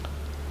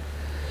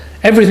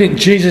Everything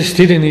Jesus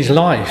did in his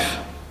life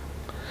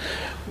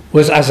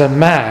was as a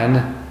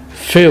man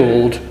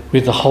filled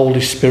with the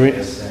Holy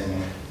Spirit.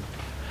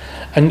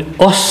 And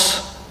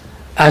us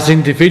as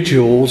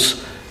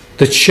individuals,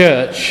 the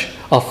church,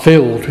 are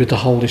filled with the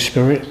Holy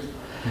Spirit.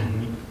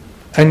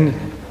 And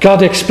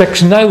God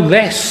expects no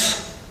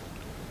less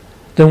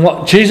than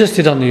what Jesus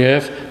did on the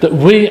earth, that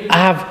we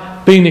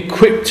have been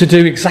equipped to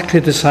do exactly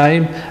the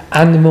same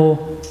and more.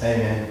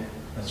 Amen.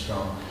 That's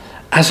right.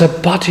 As a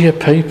body of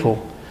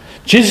people.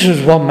 Jesus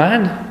was one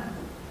man.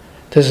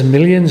 There's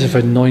millions of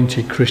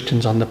anointed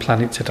Christians on the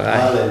planet today.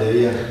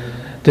 Hallelujah.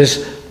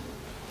 There's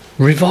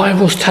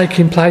revivals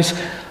taking place,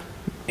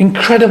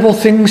 incredible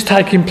things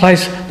taking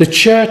place. The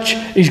church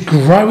is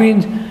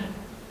growing.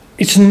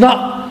 It's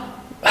not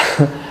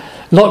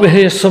like we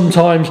hear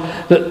sometimes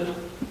that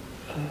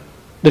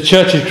the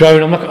church is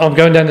growing. I'm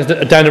going down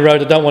the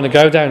road I don't want to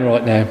go down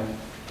right now.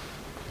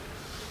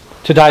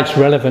 Today it's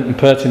relevant and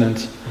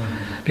pertinent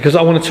because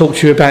I want to talk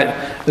to you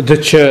about the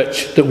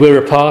church that we're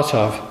a part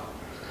of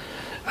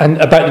and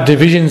about the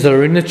divisions that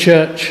are in the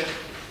church.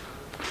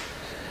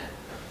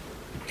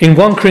 In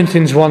 1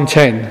 Corinthians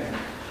 1:10,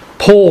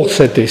 Paul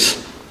said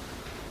this.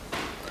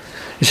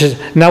 He says,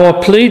 "Now I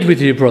plead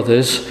with you,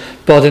 brothers,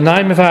 by the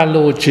name of our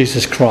Lord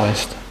Jesus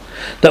Christ,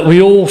 that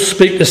we all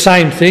speak the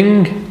same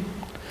thing,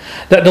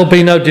 that there'll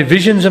be no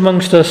divisions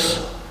amongst us,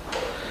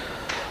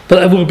 but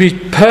that we'll be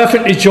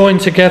perfectly joined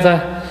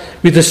together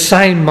with the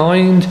same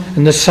mind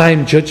and the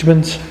same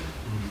judgment."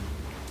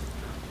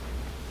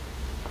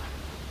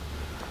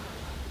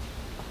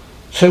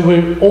 So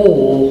we're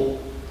all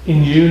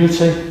in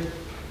unity.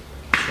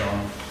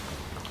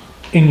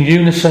 In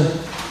unison.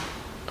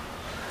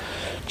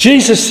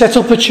 Jesus set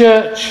up a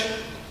church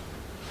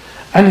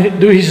and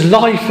through his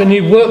life, and he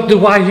worked the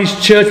way his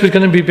church was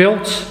going to be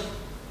built.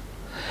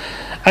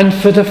 And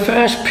for the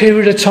first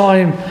period of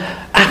time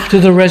after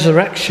the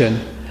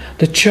resurrection,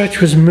 the church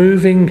was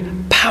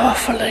moving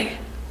powerfully,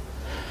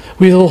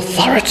 with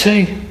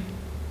authority,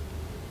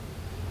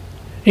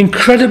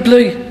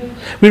 incredibly.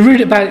 We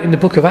read about it in the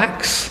book of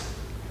Acts.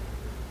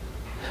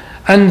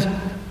 And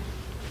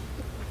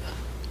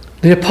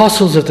the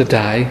apostles of the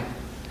day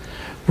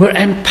were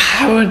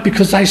empowered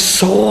because they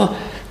saw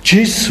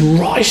Jesus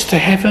rise to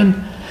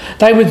heaven.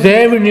 They were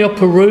there in the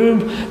upper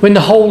room when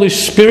the Holy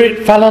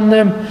Spirit fell on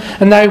them,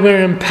 and they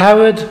were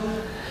empowered.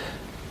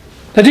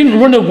 They didn't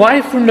run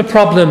away from the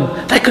problem.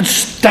 They could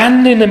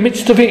stand in the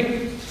midst of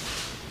it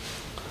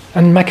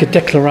and make a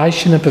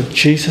declaration of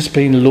Jesus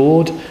being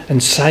Lord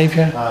and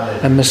Saviour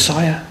and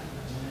Messiah.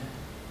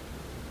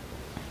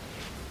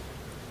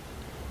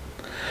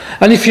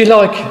 And if you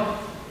like,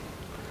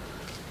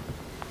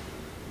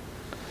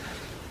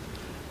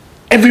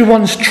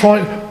 everyone's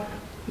trying.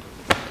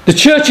 The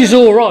church is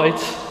all right.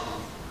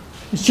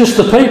 It's just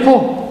the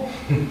people.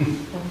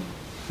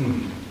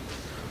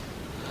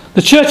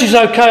 The church is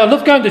okay. I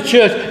love going to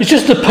church. It's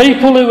just the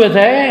people who are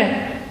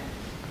there.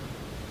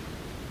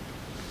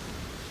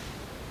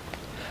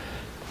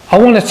 I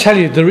want to tell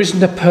you, there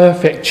isn't a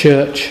perfect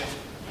church,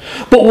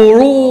 but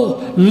we're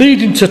all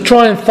leading to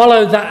try and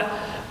follow that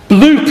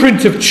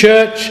blueprint of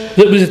church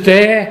that was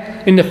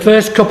there in the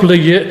first couple of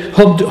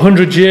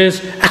 100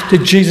 years after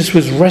Jesus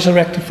was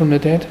resurrected from the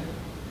dead.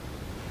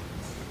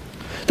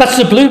 That's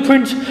the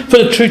blueprint for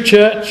the true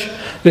church,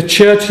 the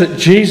church that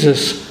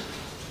Jesus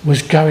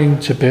was going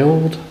to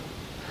build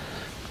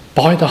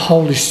by the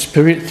Holy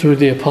Spirit through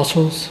the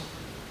apostles.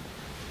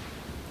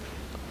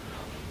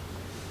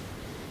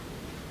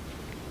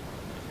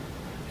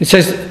 It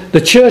says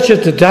the church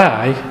of the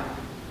day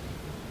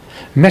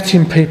met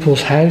in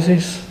people's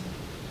houses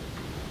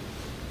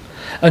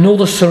and all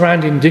the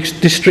surrounding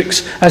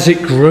districts as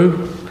it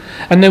grew,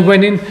 and they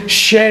went in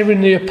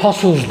sharing the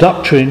apostles'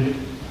 doctrine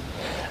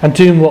and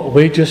doing what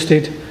we just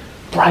did,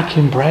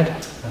 breaking bread.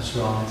 That's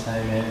right,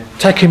 amen.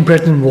 Taking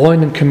bread and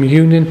wine and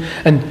communion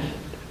and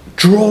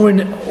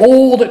drawing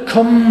all that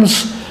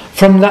comes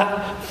from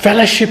that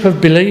fellowship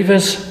of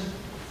believers.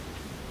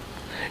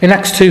 In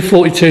Acts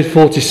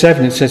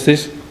 2:42-47 it says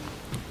this,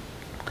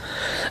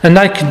 "And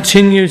they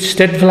continued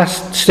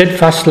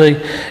steadfastly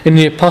in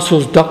the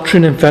apostles'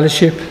 doctrine and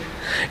fellowship,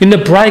 in the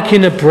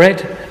breaking of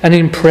bread and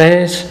in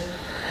prayers.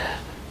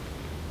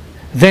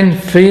 Then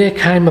fear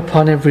came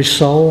upon every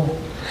soul,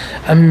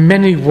 and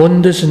many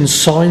wonders and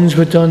signs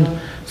were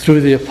done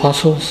through the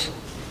apostles.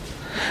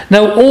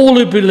 Now all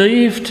who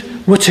believed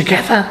were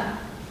together,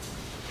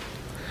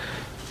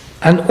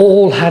 and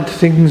all had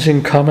things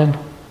in common.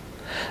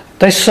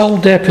 They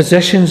sold their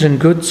possessions and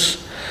goods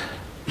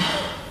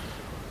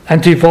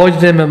and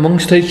divided them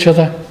amongst each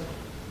other,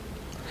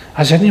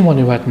 as anyone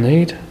who had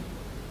need.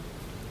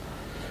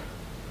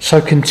 So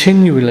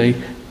continually,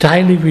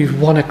 daily with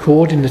one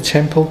accord in the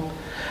temple,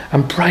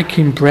 and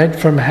breaking bread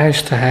from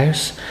house to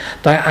house,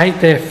 they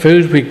ate their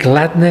food with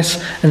gladness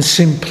and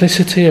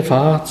simplicity of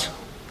heart,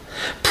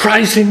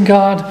 praising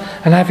God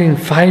and having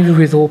favour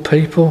with all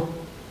people.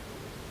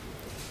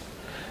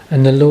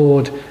 And the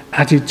Lord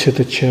added to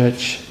the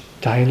church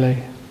daily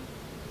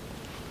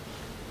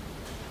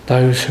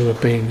those who are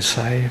being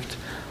saved."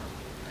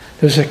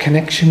 There was a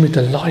connection with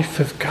the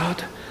life of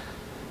God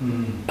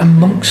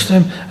amongst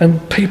them,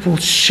 and people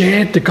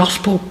shared the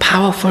gospel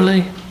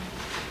powerfully.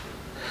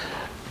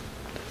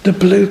 The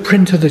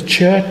blueprint of the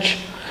church.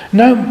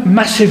 No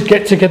massive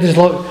get-togethers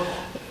like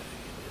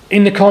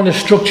in the kind of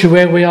structure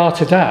where we are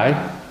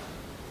today,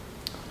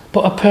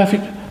 but a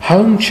perfect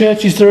home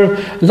churches. There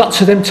are lots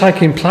of them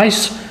taking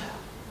place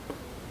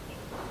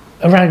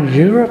around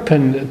Europe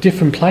and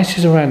different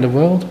places around the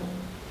world.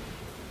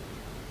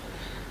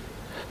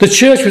 The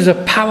church was a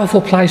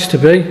powerful place to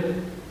be.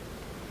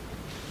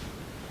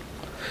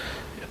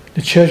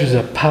 The church was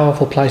a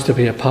powerful place to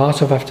be a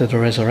part of after the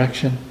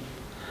resurrection.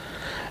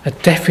 A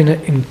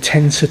definite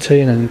intensity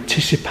and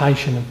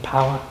anticipation and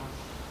power.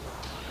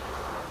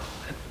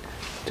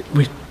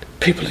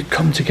 People had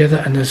come together,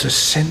 and there's a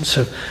sense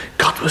of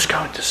God was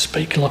going to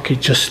speak like he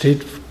just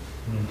did.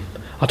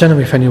 I don't know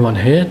if anyone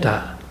heard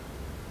that.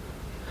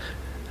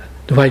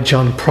 The way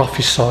John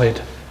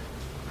prophesied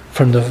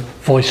from the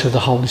voice of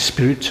the Holy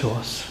Spirit to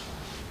us.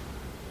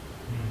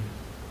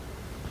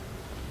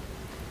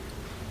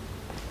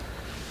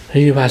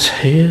 He who has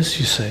ears,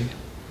 you see,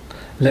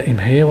 let him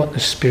hear what the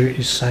Spirit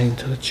is saying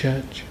to the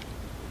church.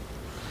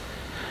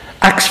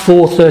 Acts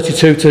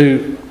 4:32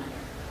 to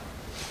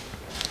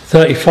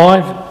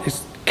 35, it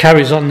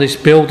carries on this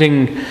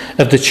building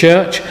of the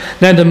church.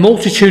 Now the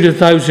multitude of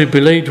those who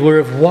believed were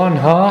of one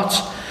heart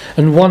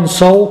and one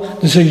soul.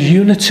 There's a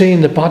unity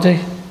in the body.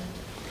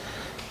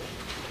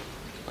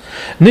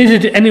 Neither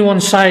did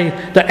anyone say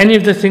that any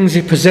of the things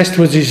he possessed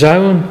was his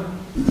own.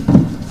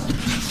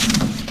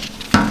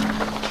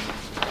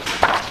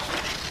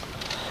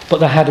 But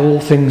they had all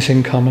things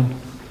in common.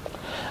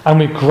 And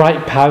with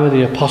great power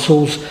the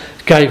apostles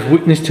gave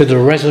witness to the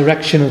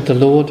resurrection of the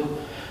Lord.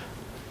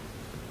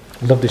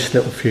 I love this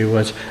little few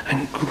words.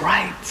 And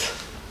great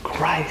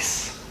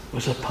grace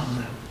was upon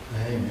them.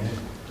 Amen.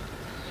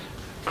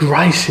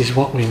 Grace is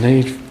what we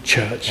need,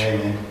 church.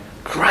 Amen.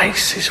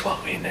 Grace is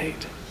what we need.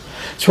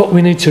 It's what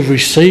we need to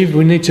receive,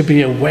 we need to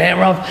be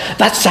aware of.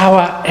 That's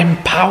our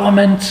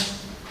empowerment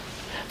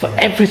for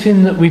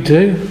everything that we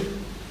do.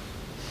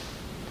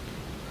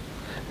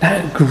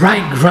 That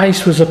great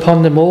grace was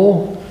upon them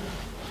all.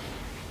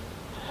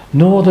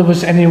 Nor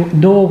was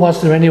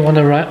there anyone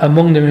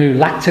among them who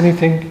lacked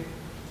anything.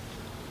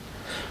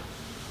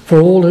 For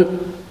all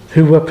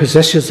who were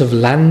possessors of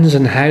lands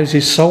and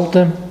houses sold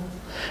them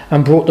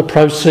and brought the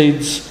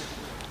proceeds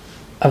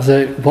of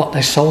what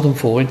they sold them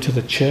for into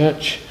the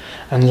church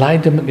and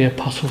laid them at the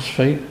apostles'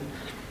 feet.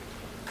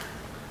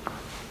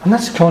 And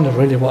that's kind of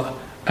really what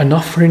an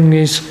offering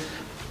is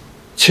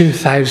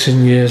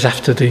 2,000 years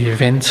after the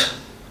event.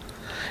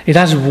 It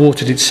has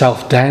watered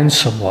itself down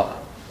somewhat,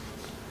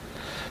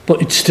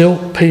 but it's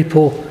still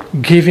people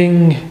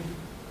giving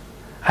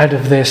out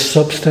of their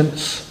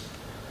substance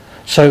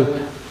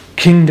so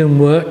kingdom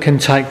work can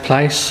take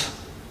place.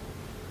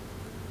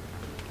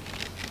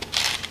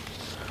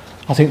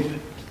 I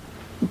think,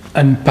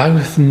 and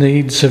both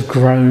needs have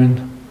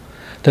grown.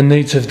 The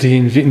needs of the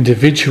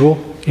individual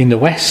in the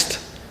West,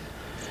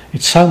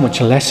 it's so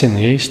much less in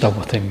the East, I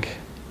would think.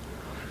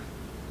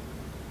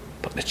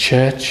 But the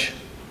church,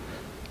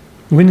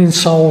 winning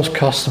souls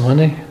costs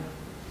money.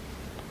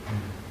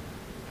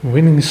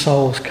 Winning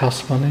souls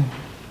costs money.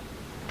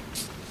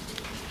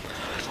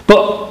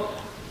 But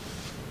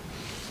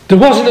there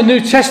wasn't a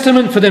New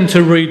Testament for them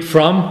to read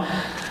from.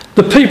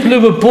 The people who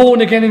were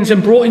born again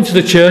and brought into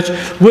the church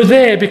were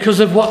there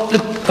because of what the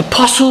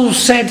apostles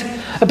said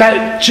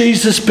about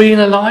Jesus being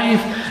alive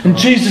and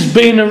Jesus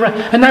being around.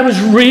 And they was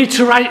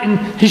reiterating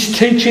his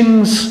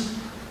teachings.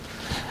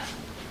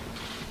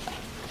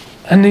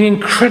 And the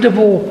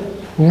incredible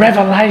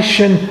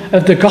revelation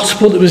of the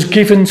gospel that was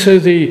given to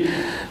the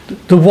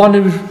one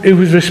who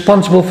was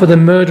responsible for the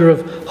murder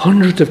of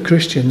hundreds of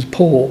Christians,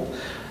 Paul,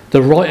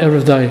 the writer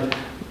of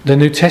the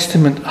New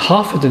Testament,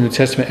 half of the New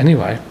Testament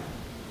anyway.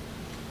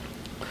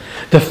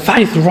 The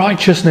faith,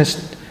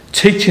 righteousness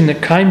teaching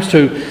that came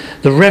through,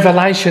 the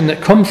revelation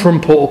that comes from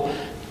Paul,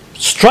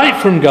 straight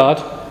from God.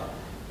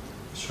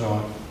 That's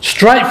right.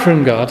 Straight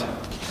from God.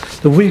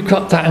 That we've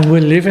got that and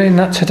we're living in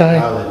that today.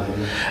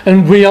 Hallelujah.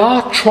 And we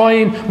are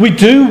trying, we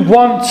do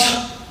want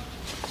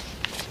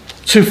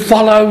to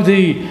follow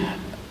the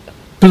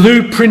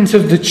blueprint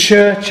of the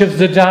church of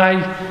the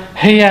day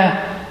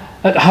here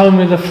at Home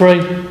of the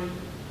Free.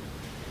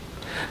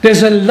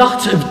 There's a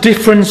lot of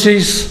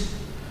differences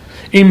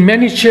in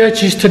many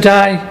churches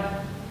today,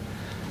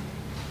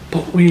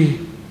 but we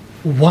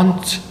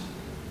want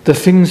the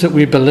things that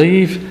we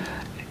believe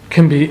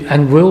can be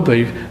and will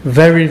be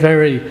very,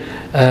 very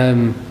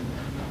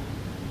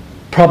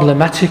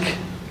problematic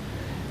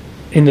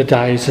in the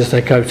days as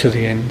they go to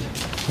the end.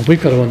 And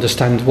we've got to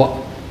understand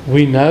what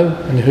we know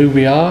and who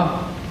we are.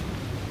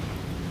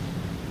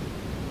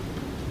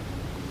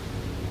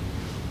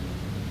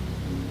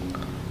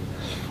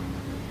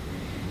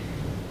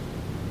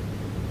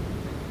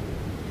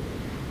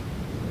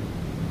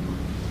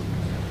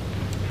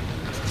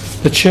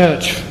 The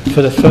church,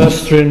 for the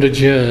first 300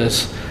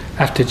 years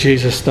after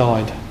Jesus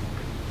died,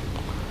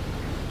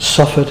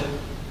 suffered.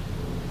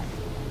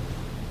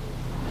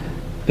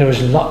 there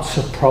was lots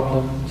of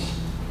problems.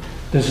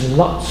 There's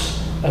lots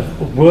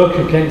of work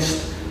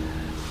against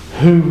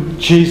who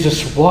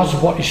Jesus was,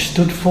 what he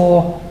stood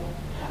for,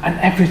 and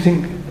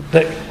everything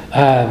that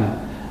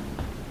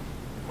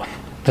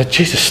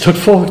Jesus stood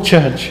for,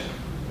 church,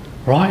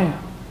 right?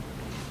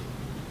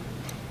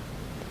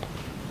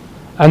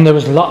 And there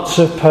was lots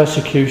of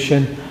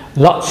persecution,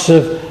 lots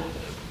of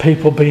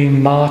people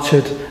being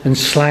martyred and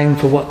slain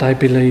for what they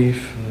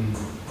believe.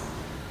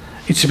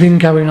 It's been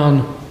going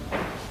on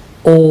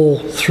all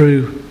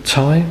through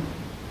time.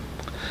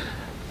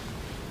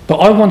 But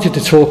I wanted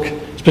to talk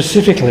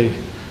specifically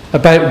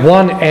about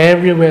one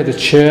area where the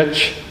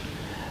church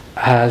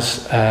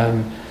has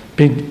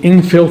been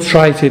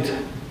infiltrated.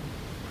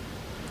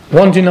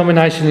 One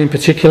denomination in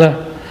particular.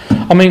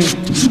 I mean,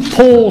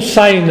 Paul's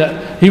saying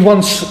that he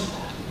wants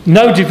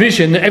no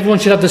division, that everyone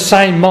should have the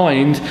same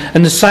mind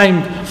and the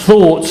same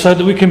thought so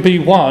that we can be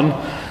one.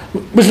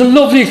 It was a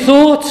lovely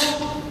thought.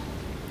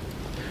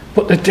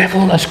 But the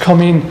devil has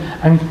come in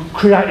and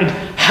created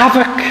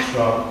havoc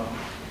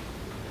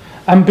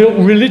and built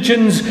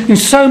religions in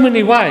so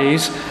many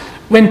ways,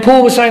 when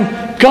Paul was saying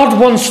God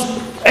wants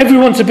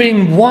everyone to be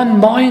in one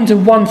mind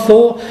and one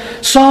thought.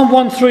 Psalm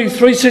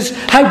 133 says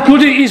how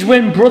good it is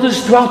when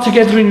brothers dwell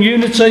together in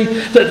unity,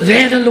 that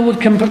there the Lord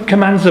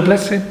commands the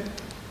blessing.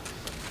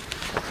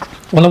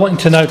 Well, I want you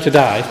to know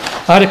today,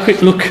 I had a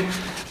quick look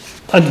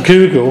at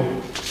Google,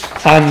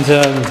 and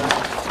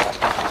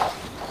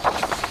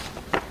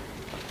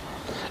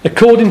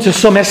according to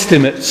some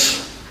estimates,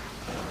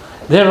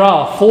 there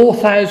are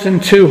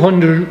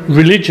 4,200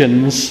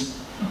 religions,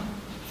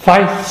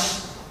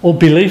 faiths or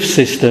belief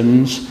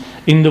systems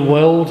in the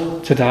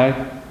world today.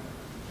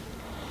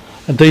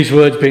 And these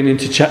words being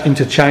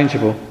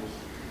interchangeable.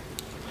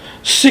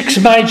 6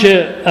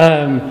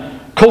 major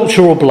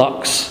cultural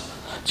blocks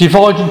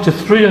divided into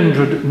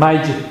 300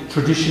 major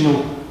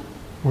traditional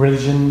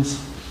religions.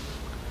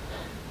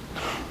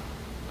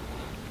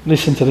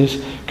 Listen to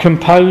this.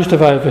 Composed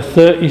of over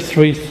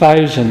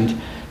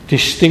 33,000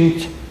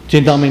 distinct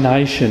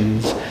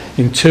denominations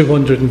in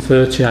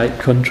 238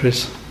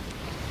 countries.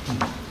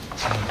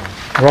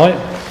 Right?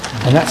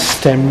 And that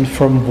stemmed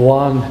from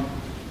one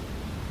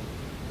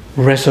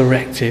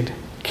resurrected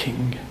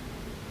king.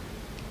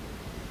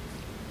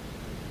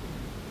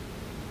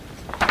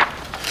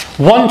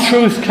 One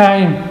truth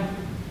came,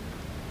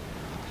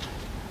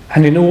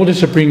 and in order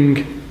to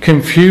bring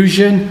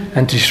confusion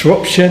and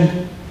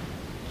disruption,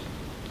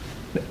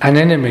 an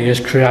enemy has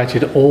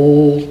created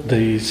all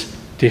these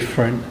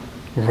different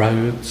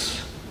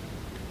roads.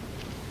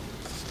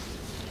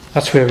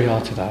 That's where we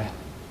are today.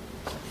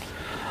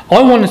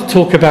 I want to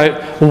talk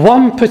about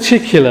one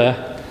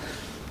particular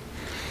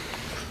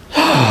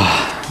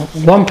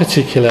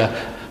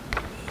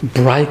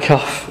break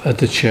off of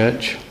the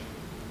church,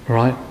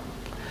 right?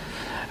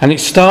 And it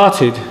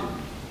started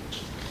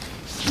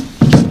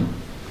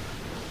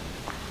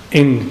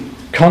in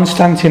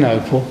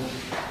Constantinople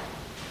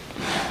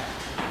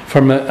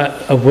from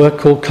a work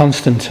called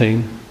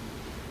Constantine,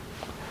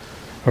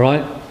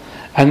 right?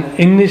 And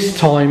in this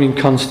time in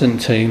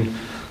Constantine,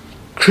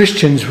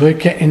 Christians were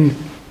getting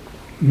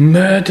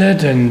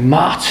murdered and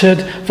martyred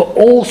for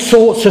all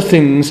sorts of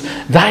things.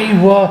 They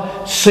were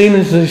seen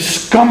as the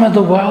scum of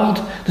the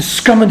world, the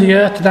scum of the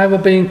earth. They were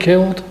being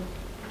killed.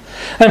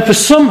 And for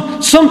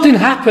something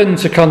happened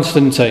to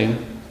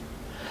Constantine,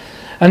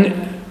 and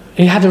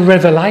he had a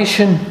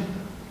revelation.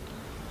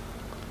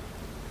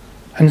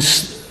 And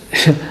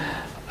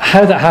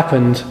how that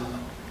happened,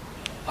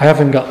 I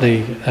haven't got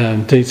the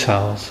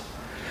details.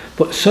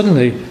 But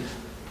suddenly,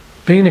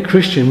 being a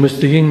Christian was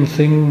the in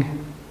thing.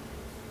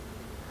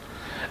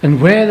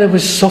 And where there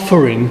was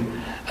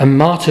suffering and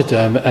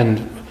martyrdom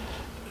and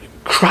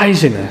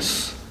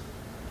craziness,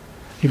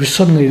 it was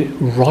suddenly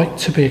right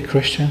to be a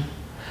Christian.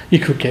 You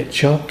could get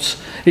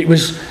jobs. It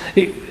was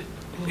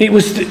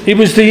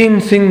the in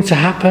thing to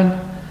happen,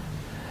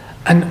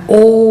 and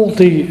all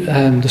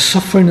the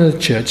suffering of the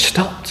church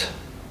stopped.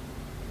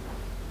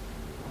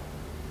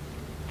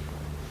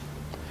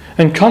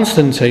 And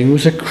Constantine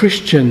was a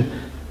Christian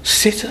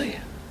city.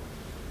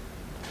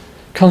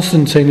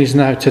 Constantine is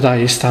now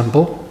today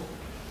Istanbul,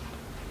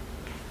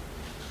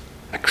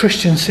 a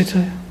Christian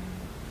city,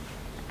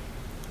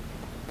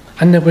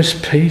 and there was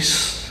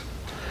peace.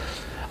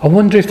 I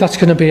wonder if that's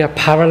going to be a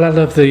parallel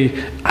of the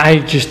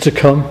ages to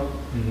come,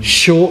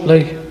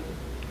 shortly,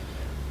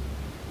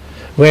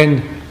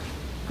 when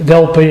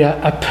there'll be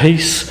a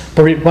peace,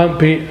 but it won't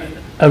be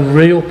a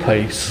real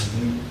peace.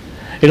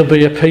 It'll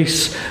be a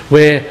peace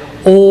where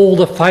all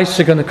the faiths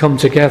are going to come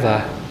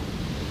together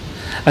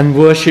and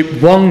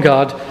worship one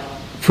God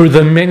through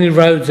the many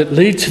roads that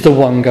lead to the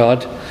one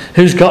God,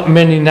 who's got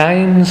many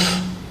names.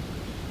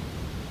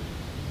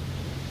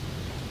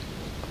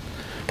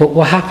 But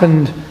what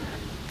happened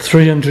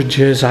 300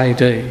 years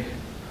AD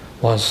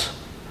was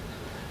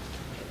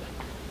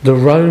the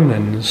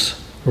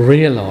Romans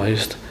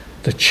realised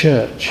the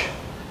church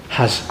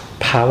has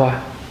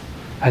power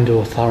and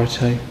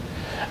authority,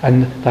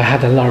 and they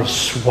had a lot of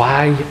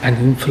sway and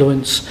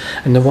influence,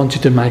 and they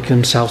wanted to make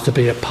themselves to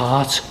be a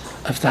part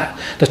of that.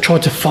 They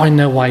tried to find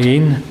their way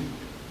in.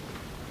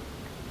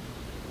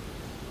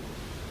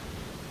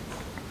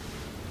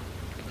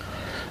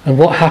 And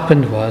what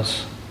happened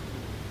was,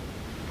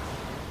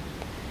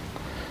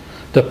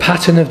 the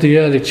pattern of the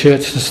early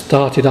church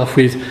started off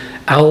with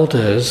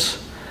elders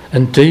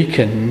and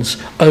deacons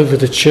over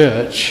the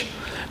church.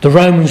 The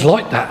Romans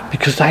liked that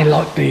because they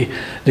liked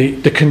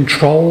the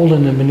control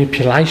and the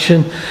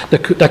manipulation. They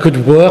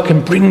could work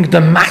and bring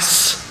the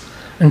mass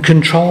and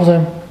control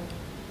them.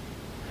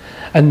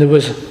 And there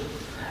was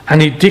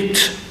an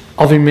edict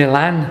of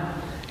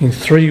Milan in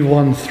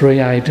 313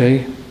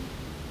 AD,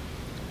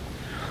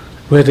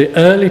 where the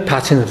early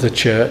pattern of the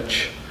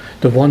church,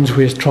 the ones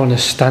we were trying to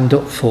stand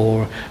up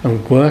for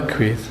and work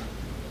with,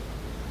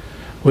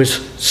 was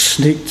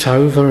sneaked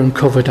over and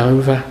covered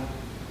over.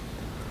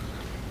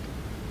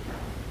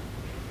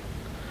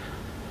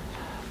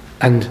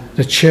 And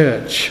the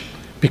church,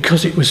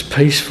 because it was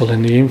peaceful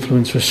and the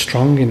influence was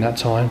strong in that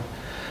time,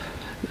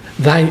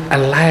 they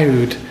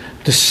allowed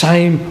the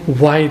same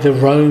way the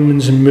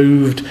Romans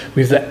moved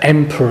with the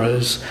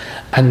emperors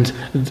and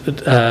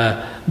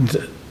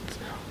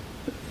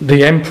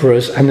the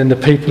emperors and then the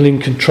people in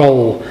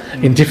control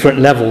in different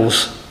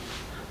levels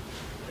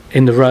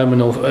in the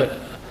Roman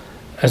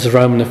as the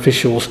Roman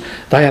officials.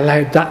 They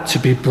allowed that to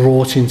be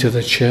brought into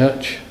the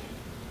church.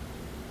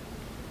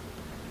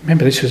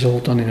 Remember, this was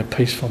all done in a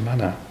peaceful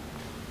manner.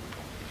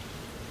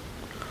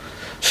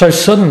 So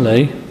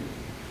suddenly,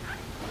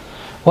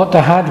 what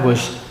they had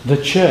was the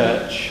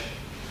church,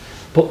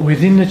 but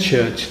within the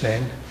church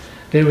then,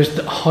 there was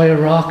the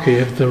hierarchy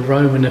of the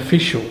Roman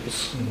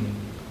officials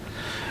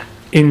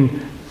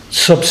in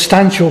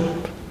substantial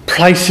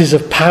places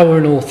of power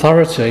and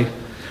authority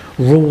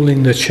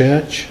ruling the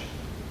church.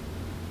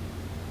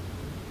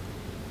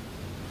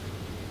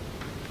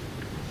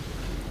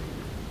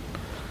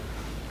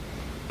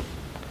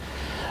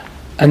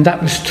 And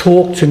that was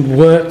talked and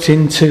worked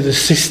into the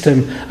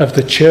system of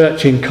the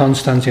church in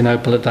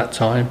Constantinople at that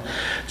time,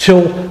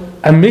 till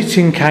a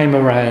meeting came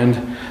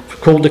around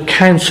called the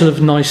Council of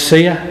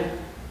Nicaea.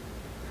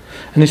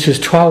 And this was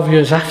 12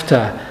 years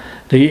after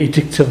the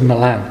Edict of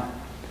Milan,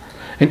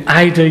 in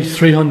AD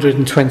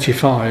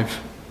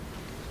 325.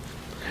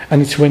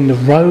 And it's when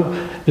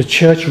the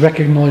church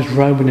recognised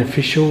Roman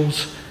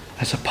officials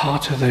as a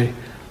part of the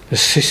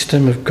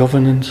system of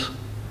governance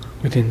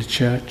within the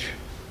church.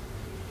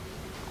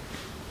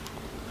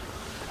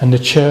 And the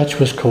church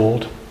was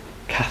called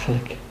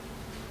Catholic.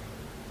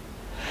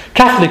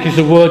 Catholic is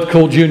a word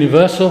called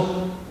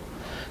universal.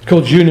 It's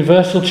called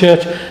universal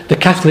church. The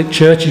Catholic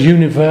Church is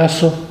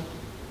universal.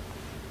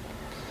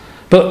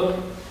 But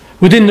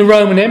within the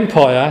Roman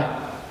Empire,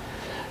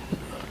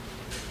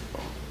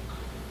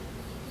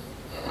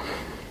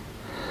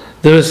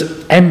 there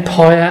was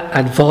empire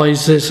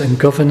advisors and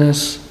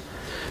governors.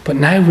 But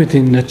now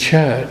within the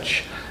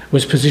church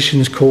was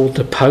positions called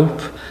the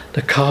Pope,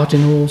 the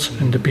cardinals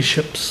and the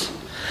bishops.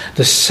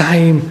 The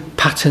same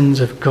patterns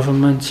of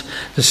government,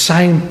 the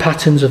same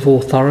patterns of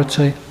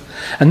authority.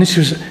 And this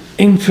was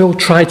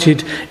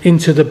infiltrated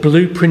into the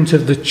blueprint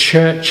of the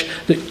church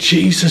that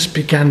Jesus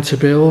began to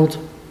build.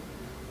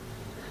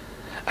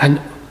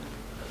 And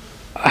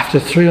after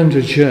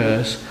 300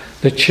 years,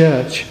 the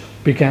church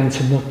began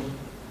to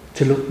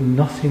look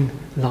nothing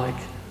like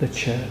the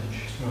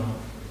church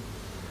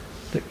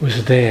that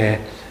was there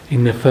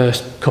in the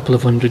first couple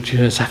of 100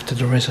 years after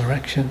the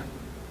resurrection.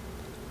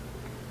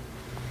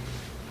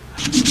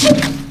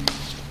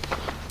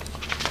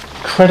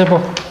 Incredible.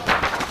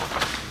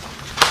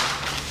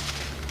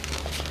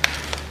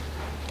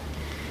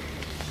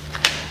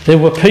 There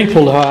were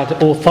people who had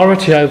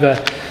authority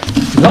over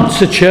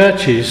lots of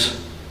churches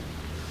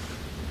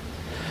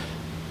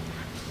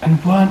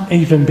and weren't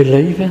even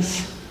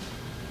believers.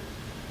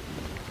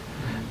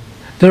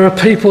 There are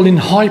people in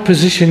high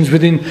positions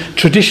within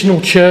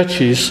traditional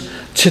churches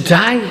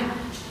today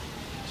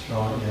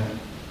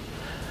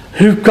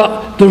who've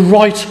got the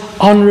right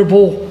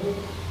honourable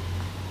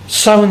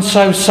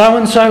so-and-so,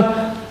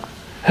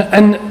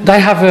 and they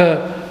have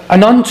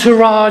an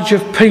entourage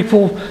of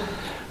people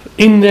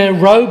in their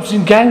robes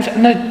and gowns,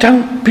 and they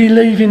don't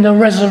believe in the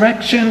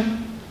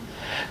resurrection.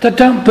 They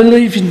don't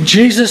believe in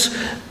Jesus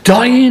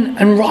dying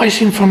and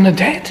rising from the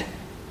dead.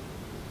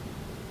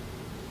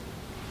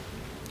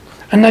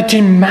 And they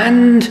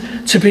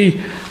demand to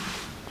be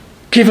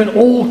given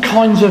all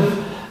kinds of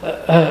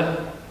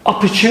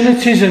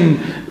opportunities and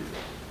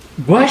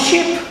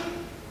worship.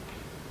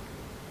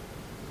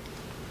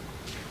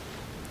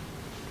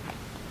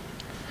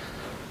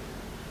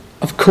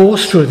 Of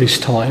course, through this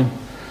time,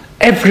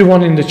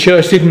 everyone in the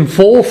church didn't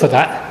fall for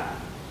that.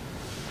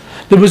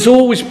 There was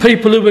always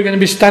people who were going to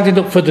be standing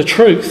up for the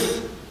truth.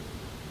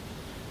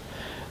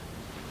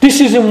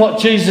 This isn't what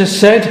Jesus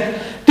said.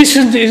 This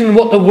isn't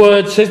what the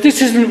Word says.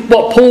 This isn't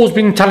what Paul's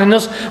been telling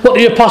us, what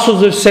the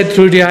apostles have said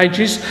through the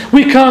ages.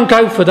 We can't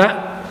go for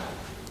that.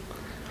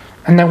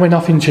 And they went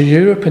off into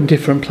Europe and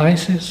different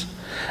places.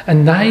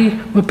 And they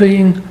were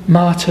being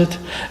martyred.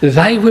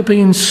 They were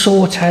being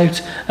sought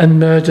out and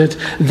murdered.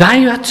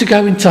 They had to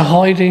go into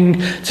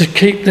hiding to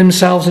keep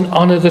themselves and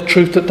honour the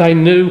truth that they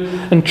knew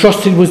and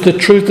trusted was the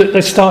truth that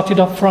they started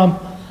off from,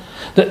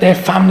 that their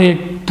family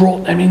had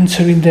brought them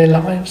into in their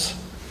lives.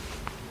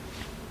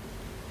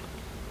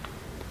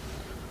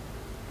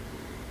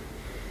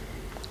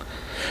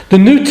 The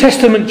New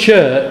Testament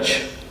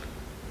church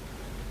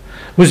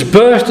was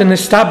birthed and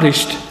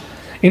established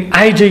in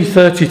AD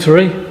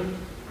 33.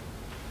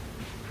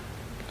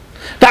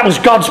 That was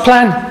God's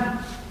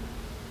plan.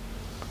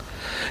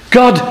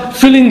 God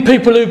filling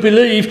people who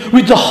believe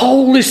with the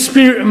Holy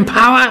Spirit and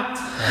power,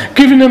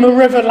 giving them a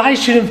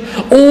revelation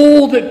of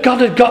all that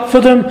God had got for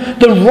them,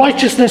 the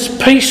righteousness,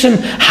 peace and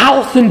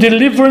health and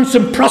deliverance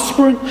and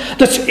prospering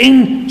that's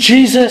in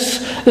Jesus.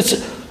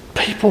 That's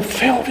people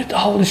filled with the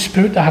Holy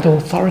Spirit that had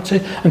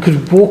authority and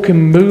could walk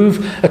and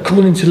move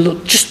according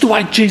to just the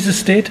way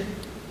Jesus did.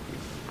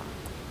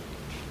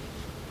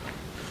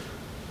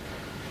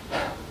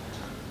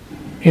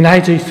 In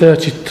AD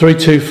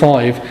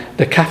 325,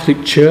 the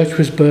Catholic Church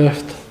was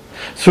birthed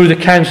through the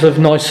Council of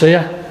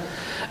Nicaea,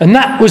 and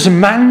that was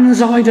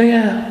man's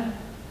idea.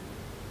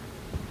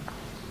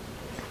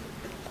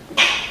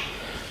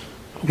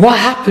 What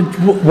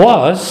happened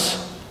was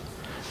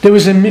there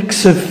was a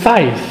mix of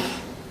faith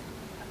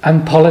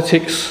and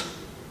politics.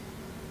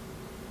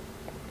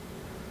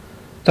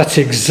 That's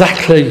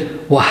exactly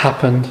what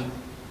happened.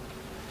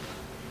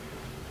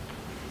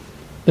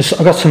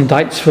 I've got some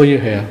dates for you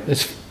here.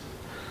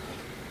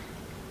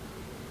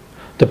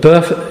 The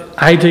birth,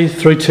 AD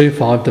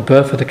 325, the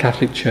birth of the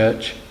Catholic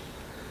Church.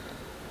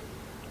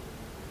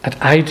 At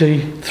AD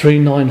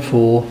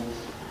 394,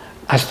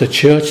 as the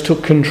church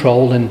took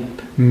control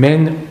and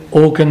men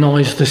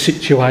organised the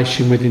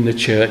situation within the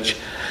church,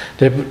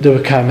 there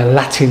became a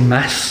Latin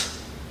Mass.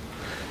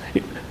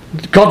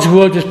 God's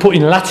word was put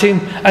in Latin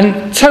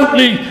and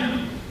totally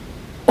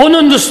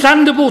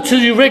ununderstandable to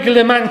the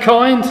regular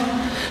mankind.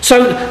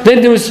 So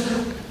then there was,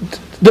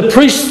 the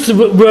priests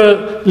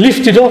were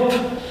lifted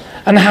up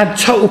and had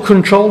total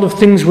control of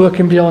things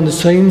working behind the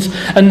scenes,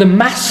 and the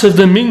mass of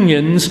the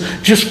minions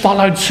just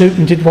followed suit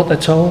and did what they're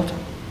told.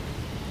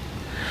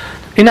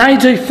 In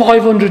AD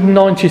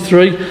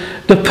 593,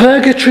 the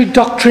purgatory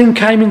doctrine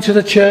came into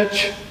the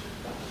church.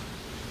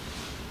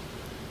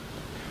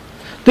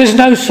 There's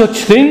no such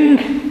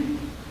thing.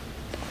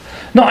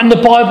 Not in the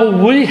Bible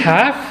we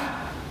have.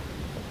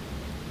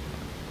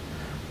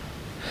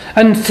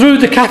 And through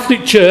the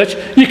Catholic Church,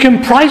 you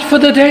can pray for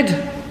the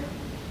dead.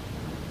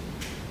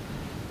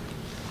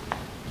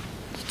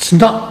 It's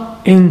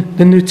not in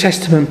the New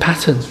Testament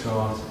pattern.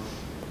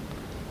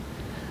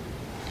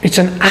 It's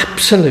an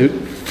absolute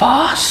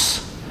farce.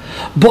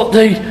 But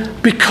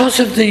because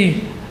of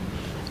the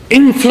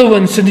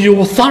influence and the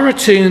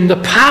authority and the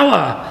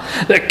power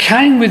that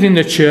came within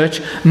the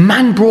church,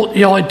 man brought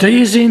the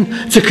ideas in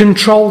to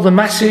control the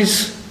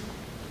masses.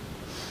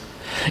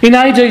 In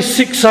AD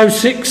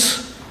 606,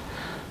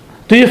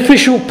 the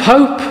official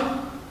Pope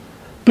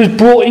was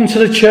brought into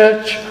the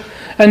church,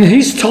 and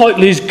his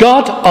title is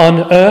God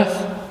on Earth.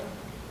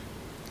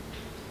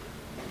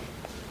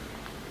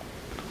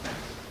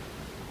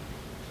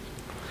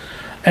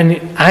 And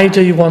in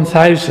AD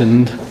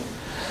 1000,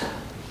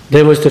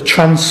 there was the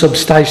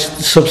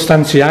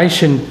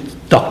transubstantiation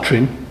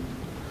doctrine,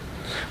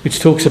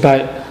 which talks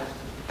about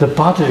the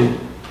body,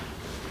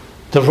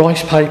 the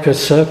rice paper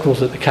circles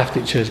that the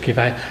Catholic Church give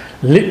out,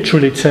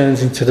 literally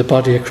turns into the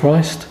body of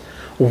Christ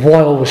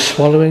while we're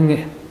swallowing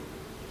it.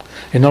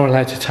 You're not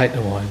allowed to take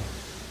the wine.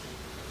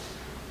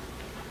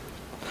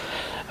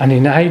 And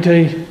in AD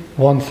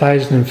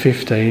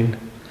 1015,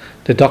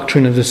 the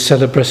doctrine of the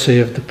celibacy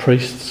of the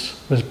priests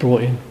was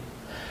brought in.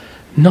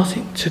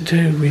 Nothing to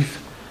do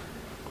with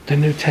the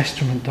New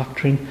Testament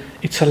doctrine.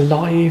 It's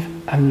alive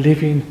and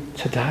living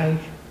today.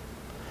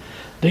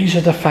 These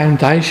are the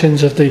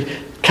foundations of the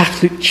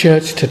Catholic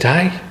Church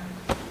today.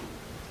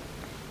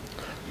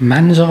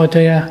 Man's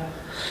idea.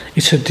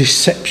 It's a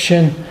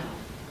deception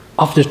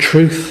of the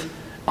truth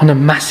on a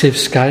massive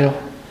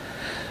scale.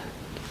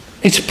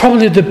 It's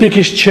probably the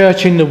biggest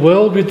church in the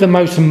world with the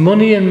most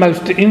money and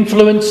most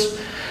influence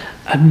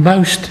and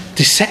most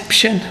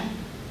deception.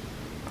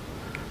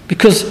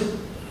 Because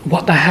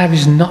what they have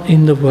is not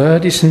in the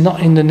Word, it's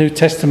not in the New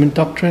Testament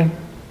doctrine.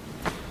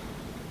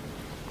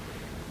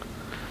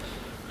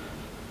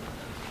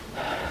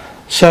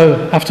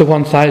 So, after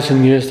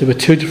 1,000 years, there were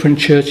two different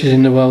churches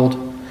in the world.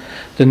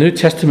 The New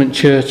Testament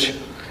church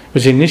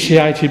was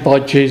initiated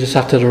by Jesus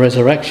after the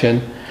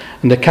resurrection,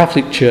 and the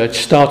Catholic Church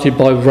started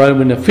by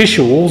Roman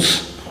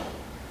officials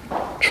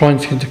trying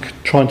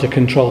to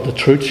control the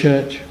true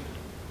church.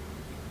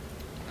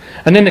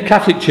 And then the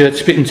Catholic Church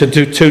split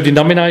into two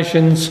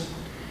denominations.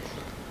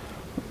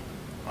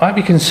 I hope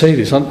you can see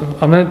this. I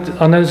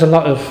know there's a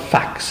lot of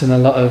facts and a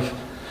lot of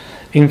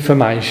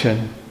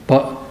information,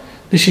 but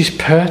this is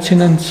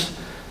pertinent.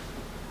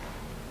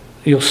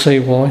 You'll see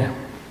why.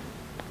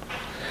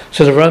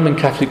 So the Roman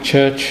Catholic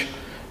Church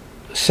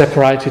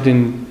separated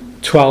in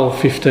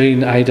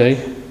 1215 AD,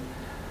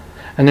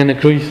 and then a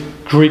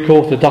Greek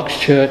Orthodox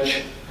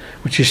church,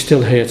 which is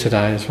still here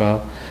today as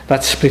well.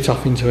 That's split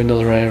off into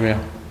another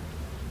area.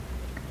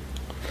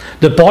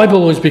 The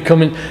Bible was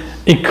becoming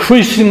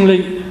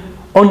increasingly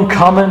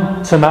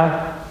uncommon to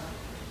me.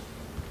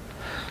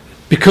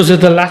 Because of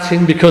the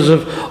Latin, because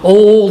of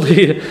all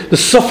the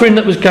suffering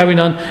that was going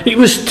on, it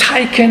was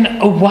taken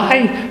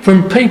away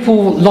from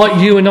people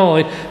like you and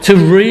I to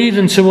read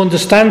and to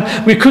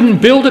understand. We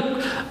couldn't build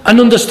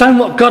and understand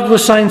what God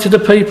was saying to the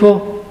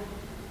people.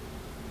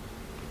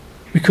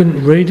 We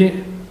couldn't read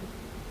it.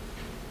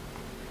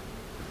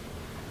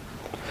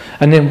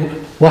 And then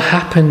what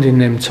happened in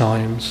them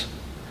times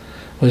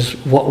was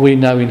what we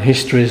know in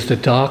history as the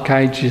Dark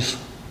Ages.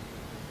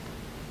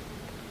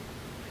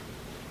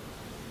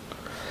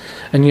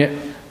 And yet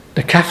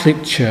the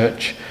Catholic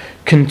Church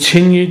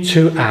continued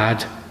to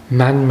add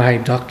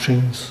man-made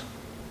doctrines.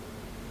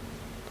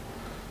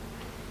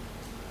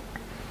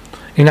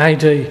 In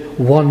AD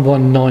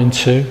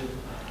 1192,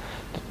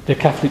 the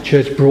Catholic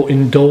Church brought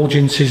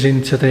indulgences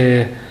into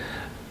their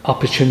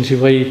opportunity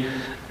where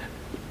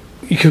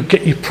you could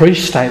get your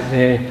priest out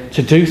there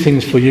to do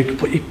things for you,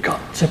 but you've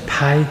got to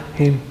pay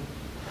him.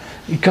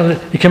 You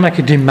can make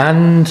a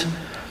demand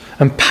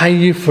and pay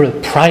you for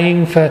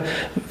praying for.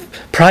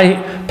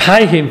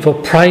 Pay him for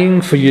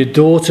praying for your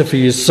daughter, for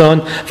your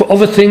son, for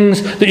other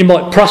things that you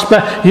might prosper.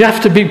 You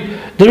have to be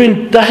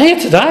doing. They're here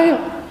today.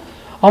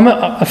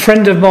 A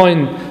friend of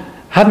mine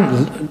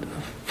hadn't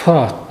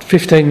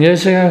 15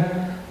 years ago.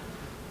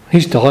 He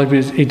died.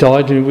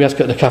 And we had to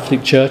go to the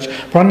Catholic Church.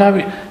 But I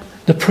know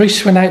the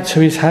priest went out to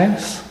his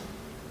house,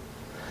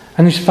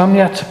 and his family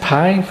had to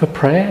pay for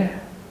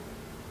prayer.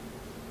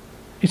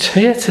 It's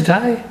here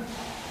today.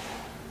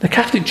 The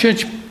Catholic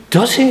Church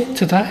does it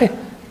today.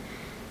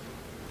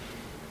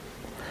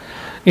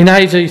 In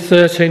AD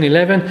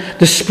 1311,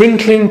 the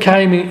sprinkling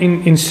came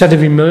in instead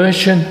of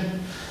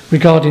immersion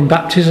regarding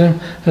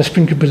baptism. They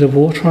sprinkled a bit of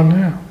water on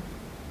now.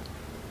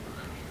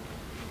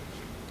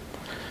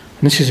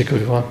 And this is a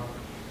good one.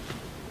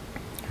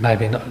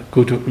 Maybe not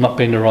good, not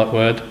being the right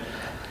word.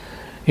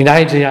 In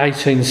AD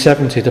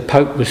 1870, the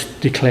Pope was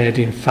declared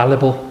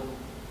infallible.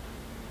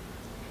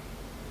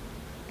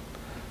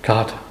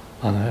 God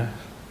on earth.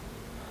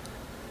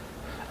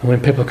 And when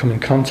people come in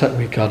contact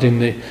with God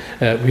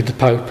with the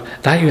Pope,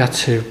 they had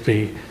to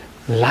be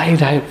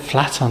laid out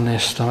flat on their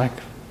stomach.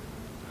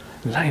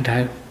 Laid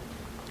out.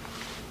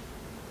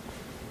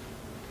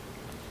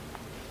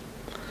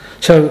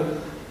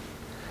 So,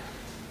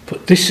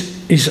 but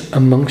this is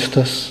amongst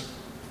us.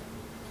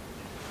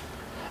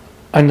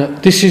 And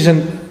this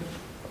isn't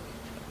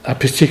a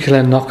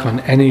particular knock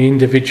on any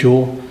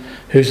individual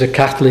who's a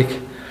Catholic.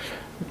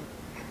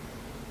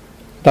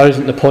 That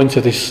isn't the point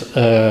of this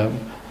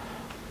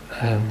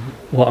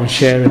what I'm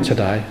sharing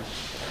today.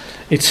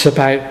 It's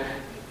about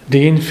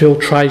the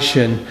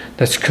infiltration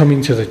that's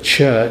coming to the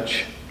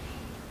church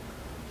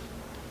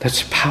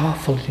that's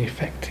powerful and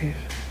effective.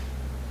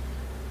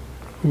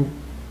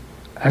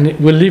 And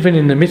we're living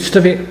in the midst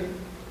of it.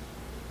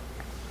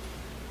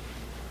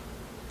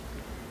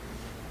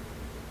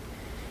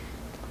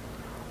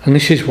 And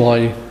this is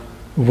why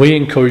we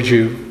encourage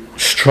you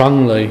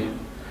strongly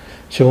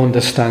to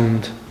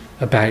understand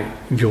about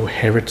your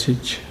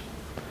heritage,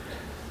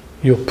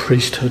 your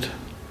priesthood,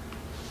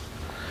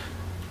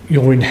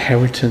 your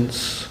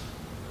inheritance,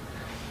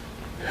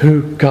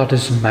 who God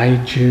has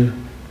made you.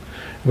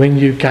 When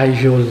you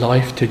gave your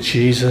life to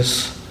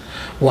Jesus,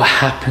 what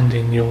happened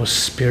in your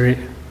spirit?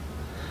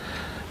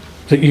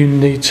 That you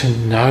need to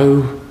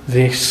know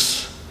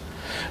this,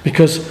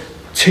 because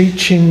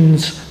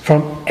teachings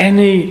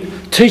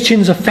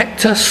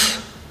affect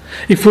us.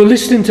 If we're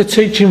listening to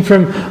teaching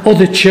from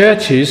other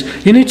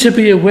churches, you need to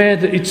be aware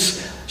that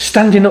it's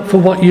standing up for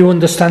what you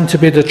understand to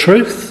be the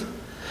truth.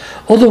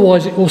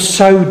 Otherwise it will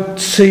sow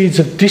seeds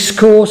of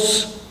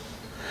discourse.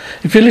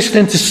 If you're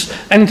listening to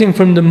anything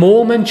from the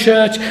Mormon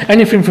church,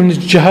 anything from the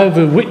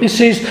Jehovah's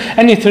Witnesses,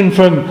 anything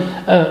from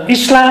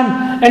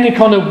Islam, any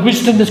kind of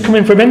wisdom that's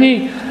coming from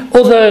any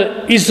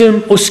other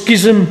ism or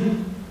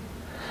schism,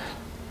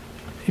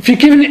 if you're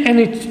giving it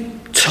any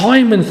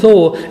time and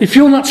thought, if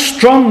you're not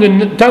strong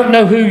and don't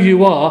know who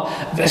you are,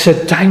 there's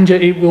a danger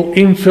it will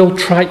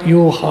infiltrate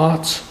your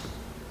heart.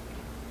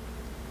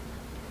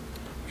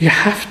 You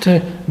have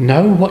to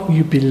know what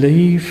you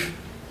believe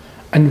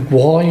and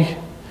why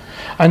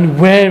and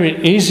where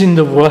it is in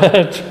the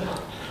Word.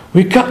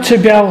 We've got to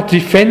be able to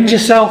defend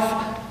yourself.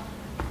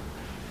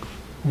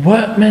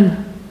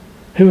 Workmen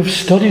who have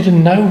studied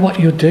and know what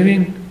you're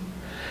doing.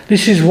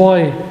 This is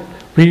why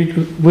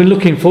we're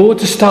looking forward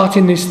to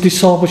starting this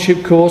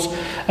discipleship course,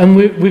 and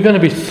we're going to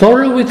be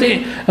thorough with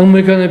it, and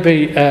we're going to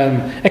be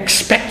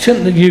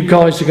expectant that you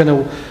guys are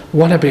going to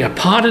want to be a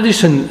part of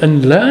this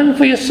and learn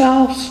for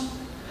yourselves,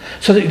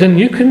 so that then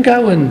you can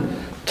go and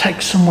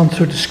take someone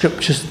through the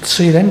scriptures and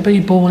see them be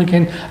born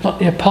again like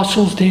the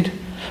apostles did,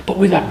 but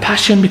with a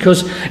passion,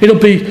 because it'll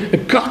be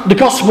the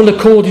gospel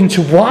according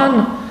to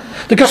one,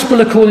 The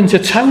gospel according to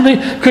Tony,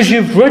 because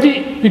you've read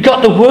it, you've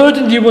got the word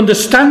and you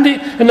understand it,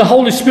 and the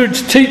Holy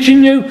Spirit's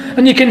teaching you,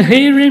 and you can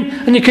hear him,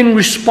 and you can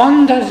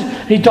respond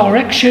as he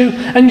directs you,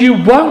 and you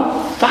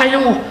won't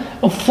fail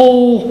or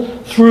fall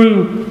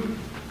through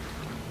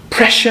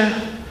pressure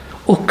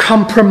or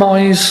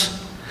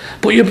compromise.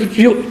 But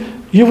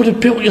you would have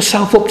built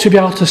yourself up to be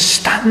able to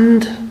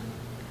stand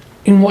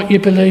in what you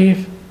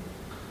believe.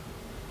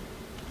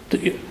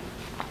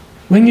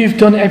 When you've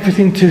done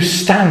everything to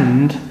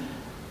stand,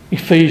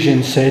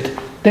 Ephesians said,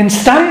 then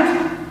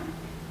stand.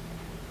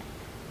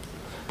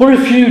 But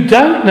if you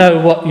don't know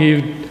what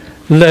you're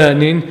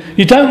learning,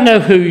 you don't know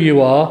who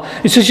you are,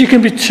 it says you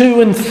can be to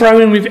and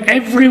fro with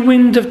every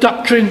wind of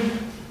doctrine.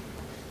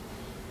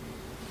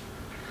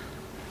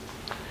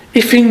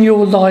 If in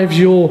your lives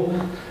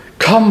you're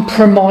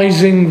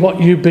compromising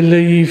what you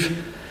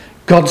believe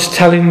God's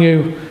telling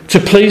you to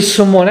please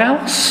someone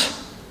else,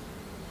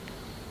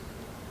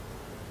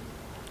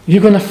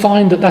 you're going to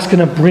find that that's going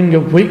to bring a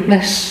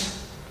weakness.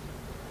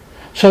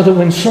 So that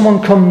when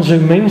someone comes who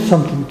means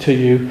something to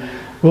you,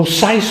 will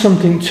say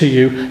something to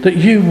you, that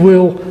you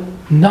will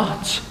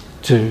not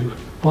do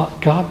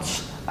what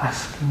God's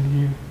asking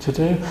you to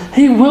do.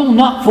 He will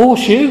not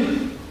force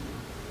you.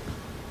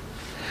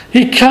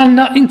 He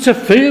cannot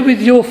interfere with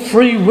your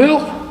free will.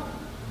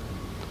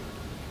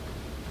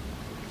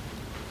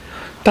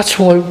 That's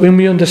why when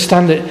we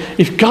understand it,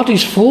 if God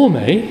is for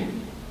me,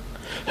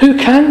 who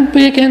can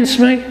be against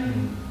me?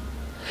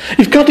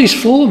 If God is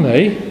for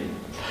me,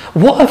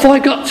 what have I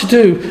got to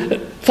do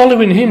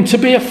following him to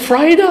be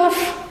afraid of?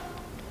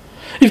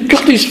 If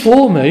God is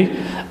for me,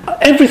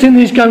 everything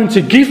he's going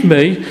to give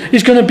me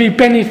is going to be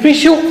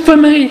beneficial for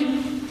me.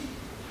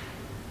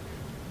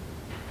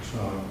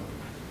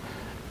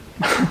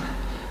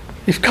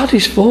 If God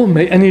is for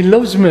me and he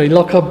loves me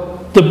like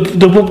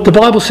the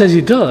Bible says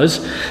he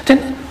does,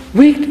 then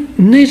we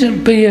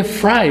needn't be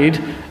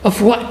afraid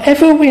of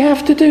whatever we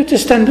have to do to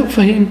stand up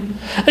for him,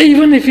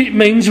 even if it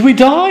means we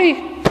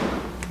die.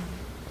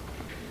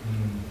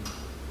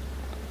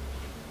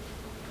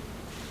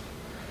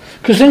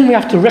 Because then we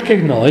have to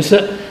recognise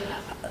that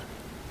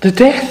the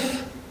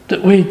death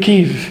that we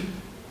give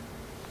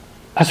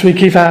as we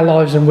give our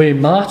lives and we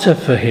martyr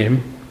for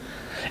him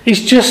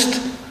is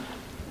just,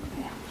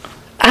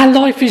 our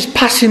life is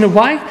passing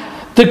away.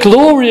 The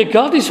glory of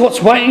God is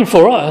what's waiting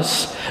for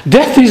us.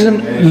 Death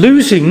isn't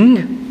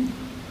losing.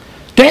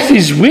 Death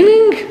is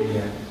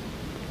winning.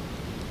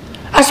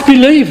 As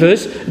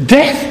believers,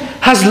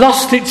 death has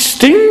lost its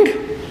sting.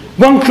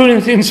 1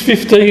 Corinthians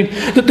 15,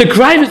 that the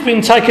grave has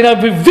been taken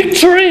over with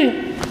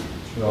victory.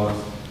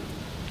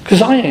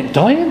 Because I ain't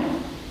dying.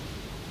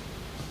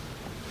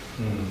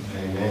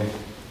 Amen.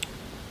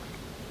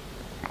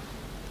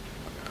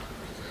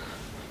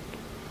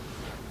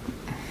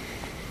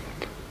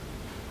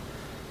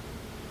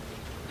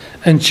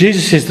 And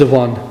Jesus is the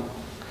one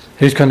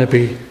who's going to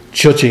be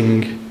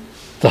judging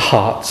the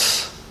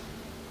hearts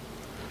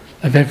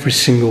of every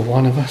single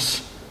one of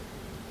us.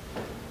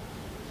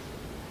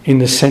 In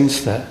the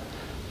sense that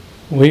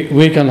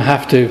we're going to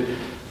have to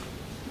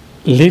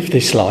live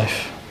this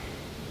life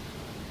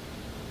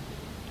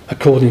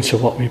according to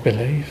what we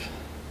believe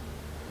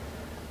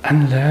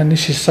and learn.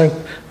 This is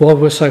why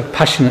we're so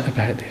passionate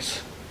about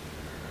this.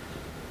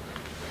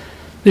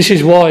 This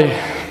is why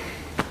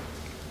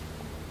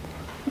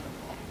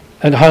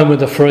at Home of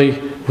the Free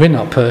we're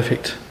not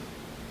perfect.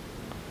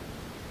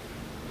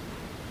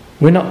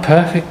 We're not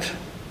perfect.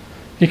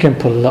 You can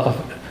put a lot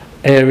of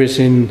areas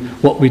in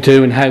what we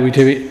do and how we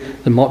do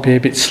it that might be a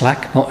bit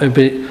slack, not a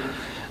bit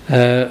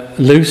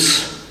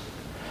loose.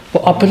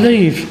 But I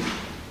believe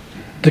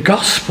the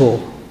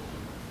gospel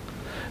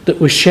that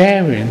we're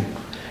sharing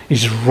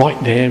is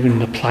right there in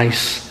the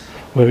place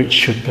where it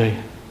should be.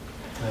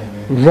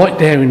 Amen. Right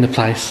there in the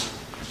place.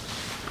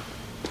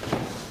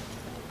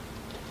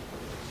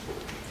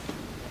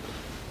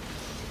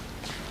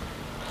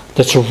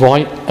 That's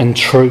right and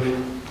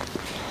true.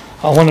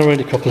 I want to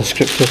read a couple of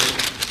scriptures.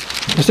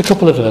 Just a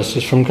couple of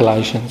verses from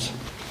Galatians.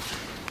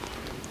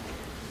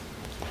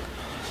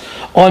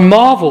 I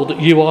marvel that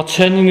you are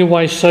turning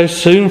away so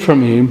soon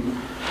from him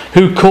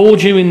who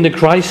called you in the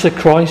grace of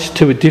Christ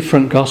to a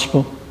different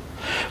gospel,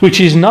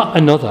 which is not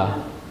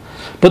another.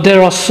 But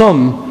there are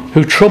some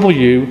who trouble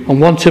you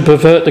and want to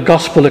pervert the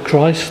gospel of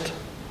Christ.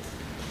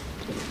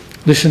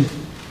 Listen.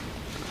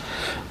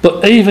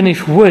 But even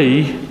if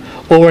we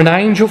or an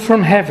angel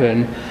from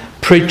heaven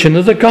preach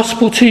another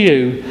gospel to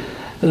you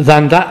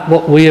than that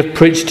what we have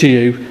preached to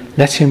you,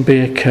 let him be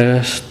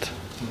accursed.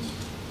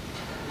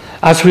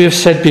 As we have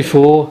said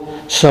before,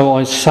 so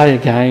I say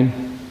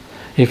again,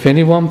 if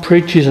anyone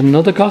preaches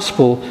another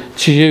gospel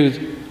to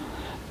you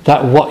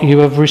that what you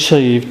have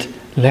received,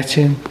 let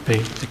him be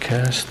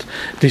accursed.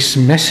 This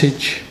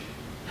message,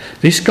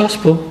 this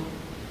gospel,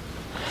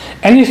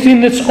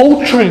 anything that's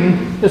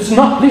altering, that's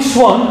not this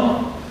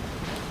one,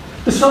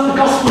 it's not the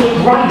gospel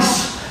of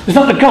grace, it's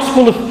not the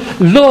gospel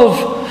of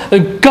love,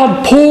 and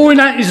God pouring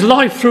out his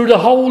life through the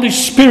Holy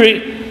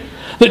Spirit,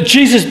 that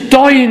Jesus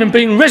dying and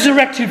being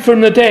resurrected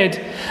from the dead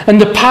and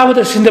the power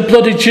that's in the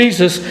blood of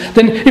Jesus,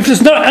 then if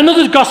there's not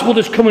another gospel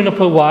that's coming up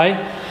our way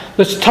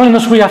that's telling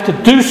us we have to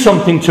do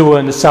something to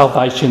earn the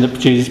salvation that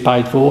Jesus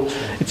paid for,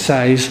 it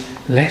says,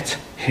 let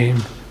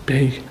him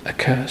be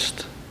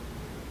accursed.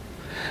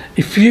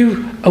 If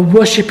you are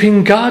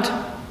worshipping God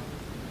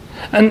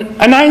and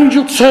an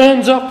angel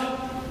turns up,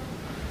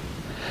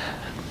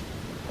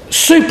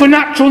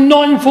 supernatural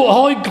 9 foot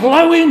high,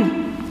 glowing,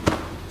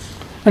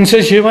 and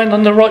says you ain't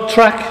on the right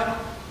track,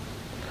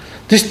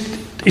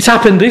 it's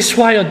happened this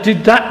way, I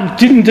did that and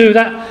didn't do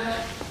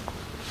that,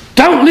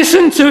 don't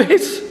listen to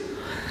it.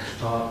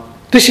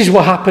 This is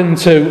what happened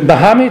to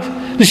Muhammad.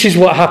 This is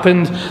what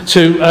happened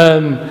to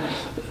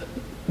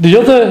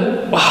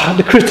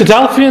the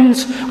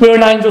Christadelphians, where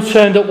an angel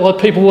turned up while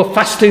people were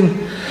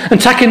fasting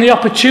and taking the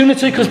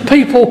opportunity, because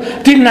people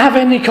didn't have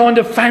any kind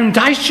of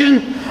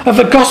foundation of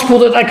the gospel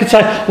that they could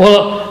say,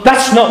 well,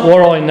 that's not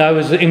what I know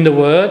as in the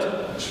word.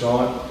 That's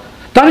right.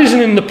 That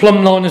isn't in the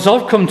plumb line as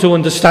I've come to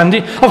understand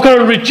it. I've got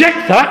to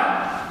reject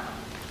that.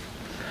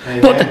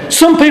 Amen. But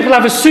some people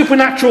have a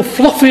supernatural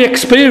fluffy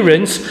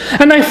experience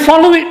and they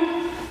follow it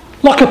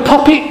like a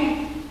puppet,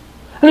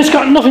 and it's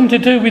got nothing to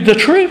do with the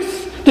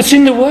truth that's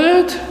in the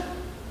word.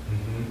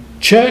 Mm-hmm.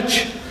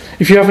 Church,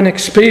 if you have an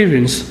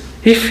experience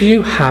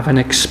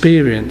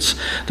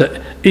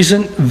that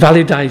isn't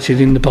validated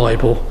in the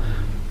Bible,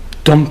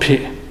 dump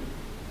it.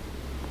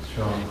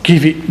 Right.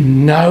 Give it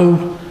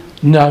no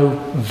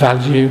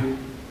value.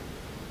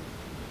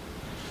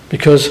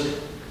 Because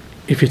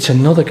if it's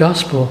another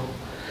gospel,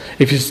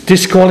 if it's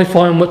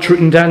disqualifying what's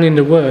written down in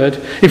the word,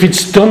 if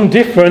it's done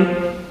different,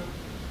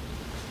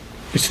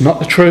 it's not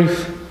the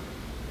truth.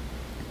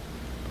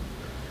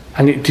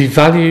 And it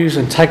devalues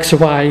and takes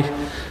away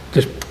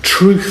the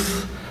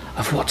truth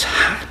of what's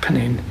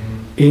happening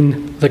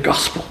in the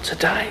gospel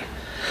today.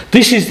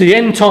 This is the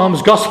end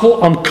times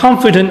gospel. I'm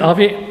confident of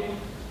it.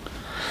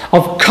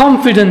 I'm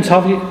confident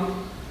of it.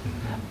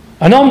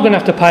 And I'm going to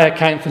have to pay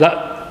account for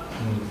that.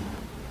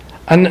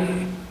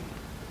 And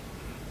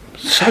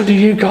so do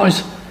you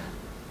guys.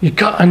 You've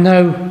got to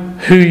know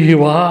who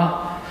you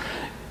are.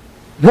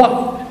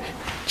 What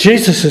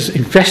Jesus has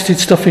invested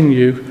stuff in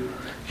you.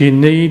 You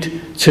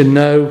need to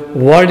know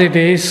what it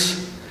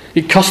is.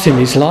 It cost him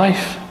his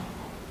life.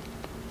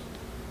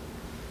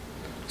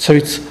 So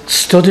it's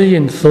study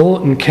and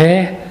thought and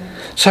care.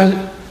 So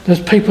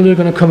there's people who are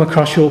going to come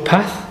across your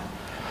path,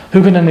 who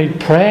are going to need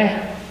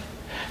prayer,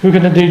 who are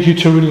going to need you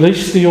to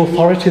release the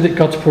authority that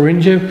God's put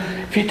in you.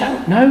 If you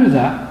don't know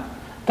that,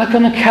 they're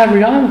going to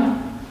carry on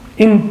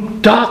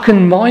in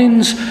darkened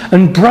minds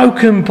and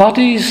broken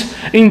bodies,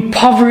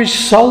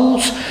 impoverished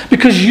souls,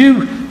 because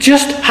you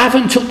just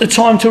haven't took the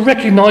time to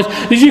recognise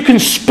that you can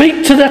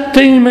speak to that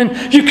demon,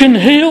 you can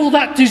heal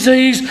that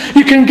disease,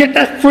 you can get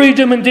that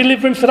freedom and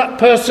deliverance for that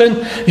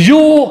person.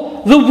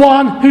 You're the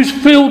one who's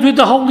filled with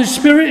the Holy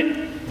Spirit.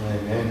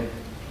 Amen.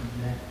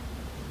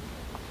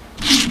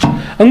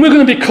 And we're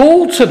going to be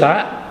called to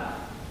that.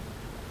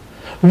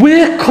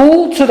 We're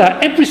called to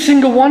that, every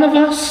single one of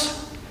us.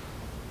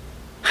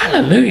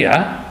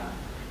 Hallelujah.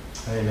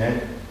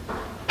 Amen.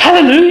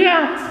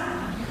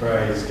 Hallelujah.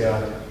 Praise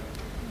God.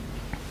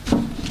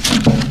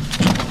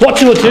 What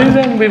do I do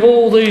then with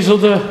all these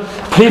other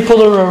people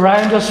who are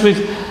around us,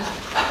 with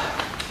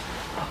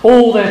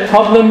all their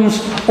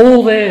problems,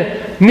 all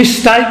their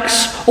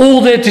mistakes, all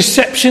their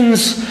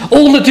deceptions,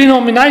 all the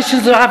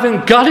denominations that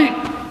haven't got it?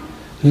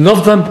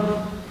 Love them.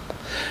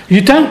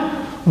 You don't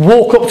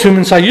walk up to them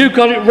and say, you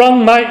got it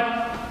wrong, mate.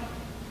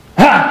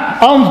 Ha!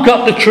 I've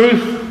got the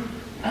truth.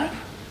 No.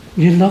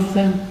 You love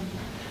them.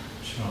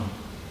 Sure.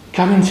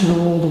 Go into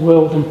all the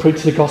world and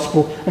preach the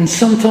gospel, and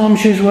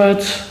sometimes use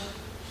words.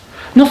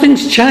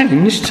 Nothing's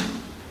changed.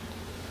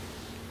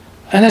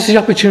 And as the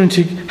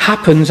opportunity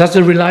happens, as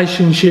the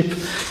relationship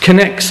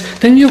connects,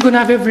 then you're going to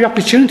have every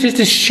opportunity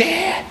to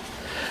share.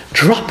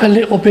 Drop a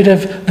little bit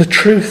of the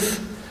truth.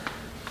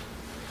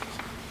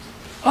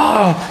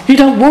 Oh, you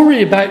don't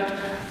worry about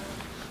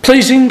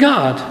pleasing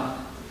God.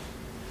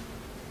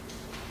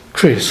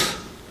 Chris,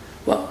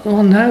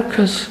 well no,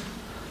 because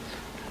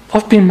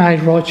I've been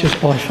made righteous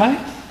by faith.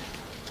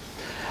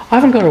 I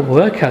haven't got to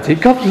work at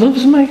it. God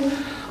loves me.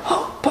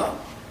 Oh, but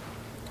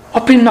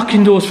I've been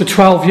knocking doors for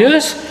 12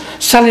 years,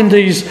 selling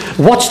these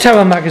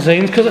Watchtower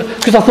magazines,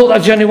 because I thought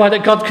that's the only way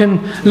that God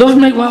can love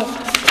me. Well,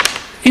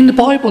 in the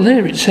Bible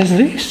here it says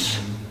this,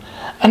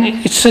 and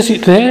it says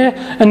it there,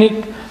 and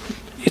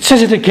it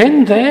says it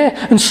again there,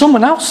 and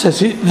someone else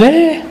says it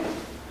there.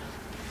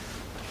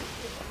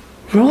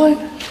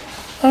 Right?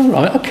 All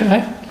right,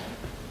 okay.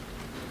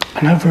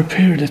 And over a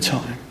period of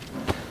time,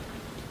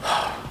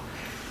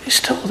 it's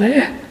still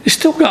there. It's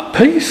still got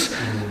peace.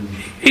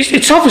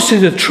 It's obviously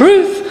the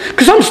truth,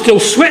 because I'm still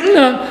sweating.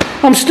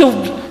 I'm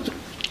still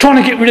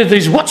trying to get rid of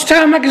these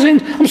Watchtower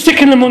magazines. I'm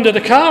sticking them under the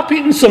carpet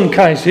in some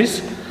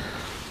cases.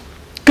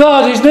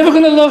 God, he's never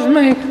going to love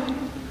me.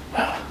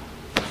 Well,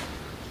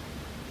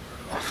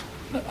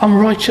 I'm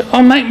righteous.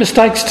 I make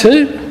mistakes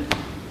too.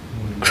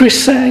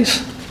 Chris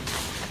says.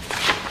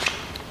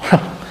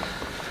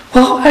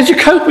 Well, how do you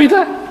cope with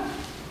that?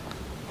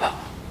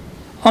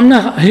 I'm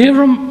not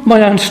here on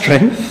my own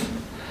strength.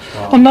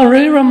 I'm not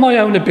here on my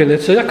own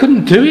ability. I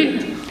couldn't do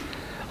it.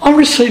 I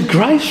received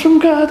grace from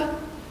God.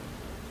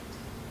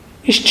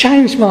 It's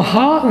changed my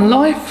heart and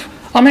life.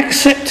 I'm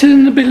accepted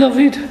in the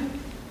beloved.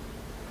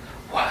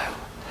 Wow.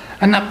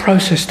 And that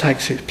process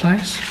takes its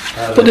place.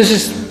 But there's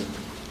this...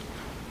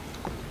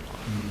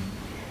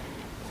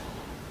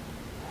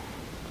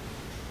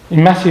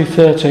 In Matthew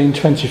 13,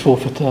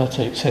 24-30,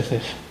 it says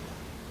this.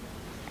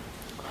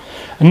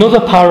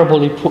 Another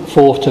parable he put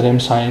forth to them,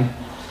 saying,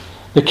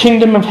 the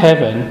kingdom of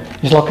heaven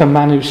is like a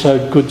man who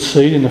sowed good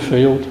seed in the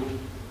field.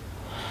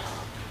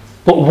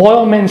 But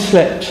while men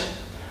slept,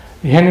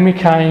 the enemy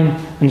came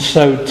and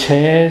sowed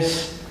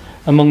tares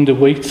among the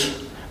wheat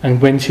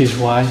and went his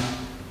way.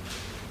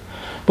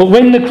 But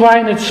when the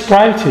grain had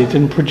sprouted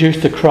and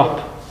produced a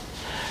crop,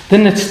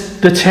 then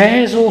the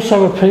tares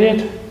also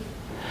appeared.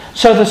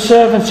 So the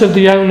servants of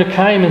the owner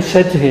came and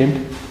said to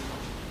him,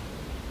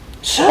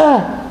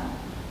 Sir,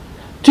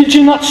 did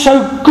you not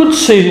sow good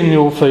seed in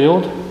your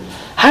field?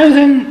 How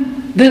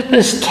then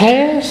there's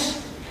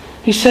tares?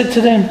 He said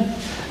to them,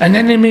 an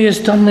enemy has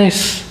done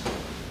this.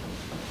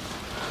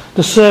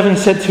 The servant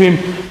said to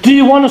him, do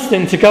you want us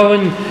then to go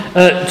and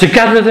to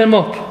gather them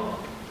up?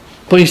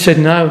 But he said,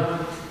 no.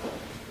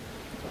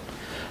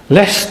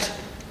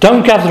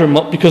 Don't gather them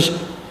up, because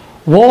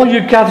while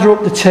you gather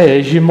up the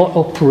tares, you might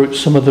uproot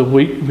some of the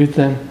wheat with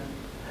them.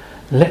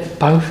 Let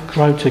both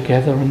grow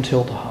together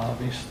until the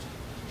harvest.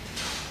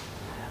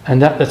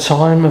 And at the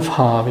time of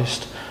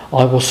harvest,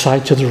 I will say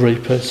to the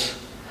reapers,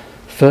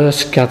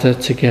 first gather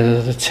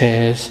together the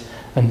tares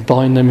and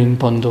bind them in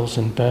bundles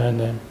and burn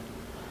them.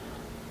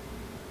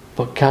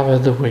 But gather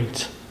the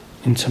wheat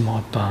into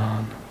my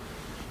barn.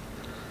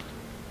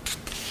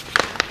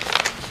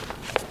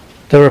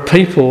 There are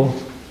people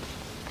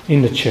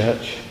in the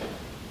church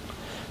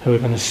who are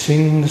going to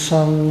sing the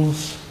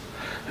songs,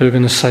 who are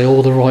going to say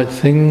all the right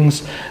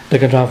things, they're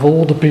going to have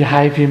all the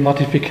behaviour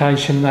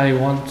modification they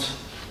want.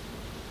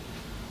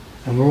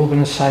 And we're all going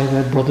to say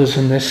they're brothers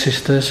and their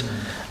sisters,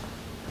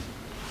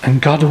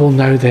 and God will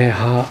know their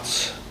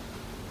hearts.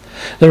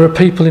 There are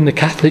people in the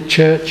Catholic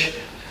Church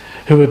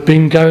who have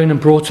been going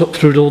and brought up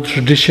through all the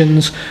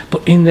traditions,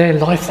 but in their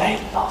life they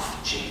love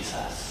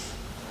Jesus.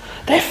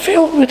 They're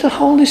filled with the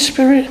Holy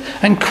Spirit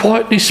and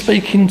quietly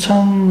speak in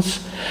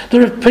tongues.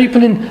 There are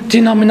people in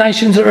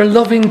denominations that are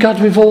loving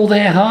God with all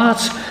their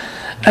hearts,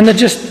 and they're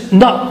just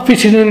not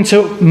fitting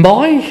into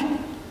my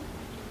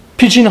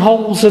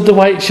pigeonholes of the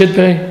way it should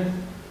be.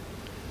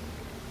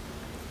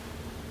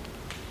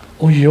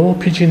 Or your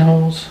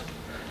pigeonholes,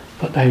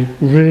 but they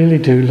really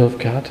do love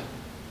God.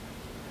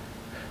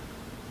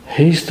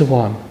 He's the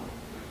one.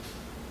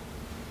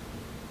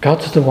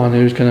 God's the one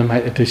who's going to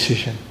make the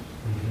decision.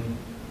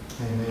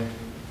 Amen.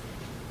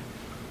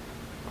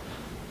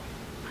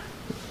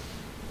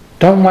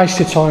 Don't waste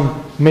your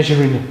time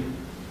measuring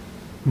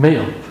me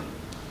up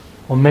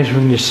or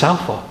measuring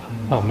yourself up.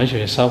 Oh, measure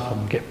yourself up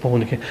and get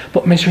born again.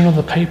 But measuring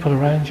other people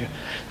around you.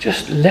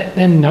 Just let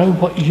them know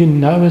what you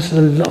know as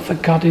the love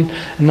of God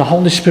and the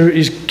Holy Spirit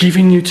is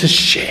giving you to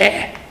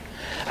share.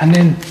 And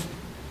then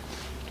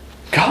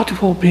God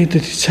will be the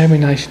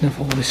determination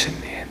of all this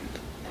in the end.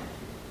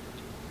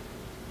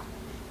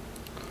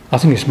 I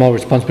think it's my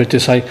responsibility to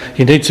say,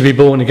 you need to be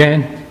born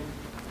again.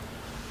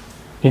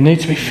 You need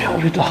to be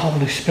filled with the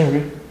Holy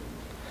Spirit.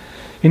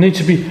 You need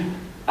to be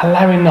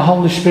allowing the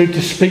Holy Spirit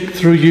to speak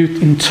through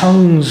you in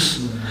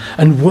tongues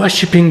and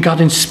worshipping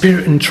God in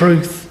spirit and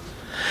truth.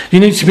 You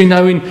need to be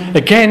knowing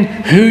again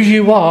who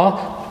you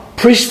are,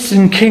 priests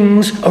and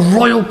kings, a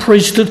royal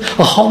priesthood,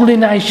 a holy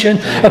nation,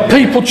 a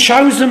people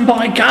chosen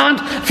by God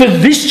for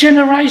this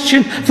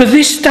generation, for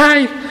this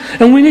day.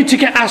 And we need to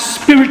get our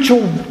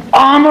spiritual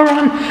armour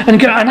on and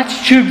get our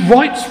attitude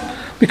right,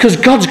 because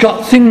God's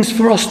got things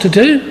for us to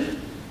do.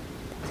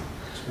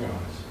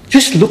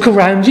 Just look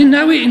around, you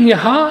know it in your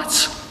heart.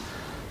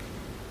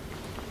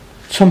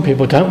 Some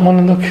people don't want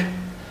to look.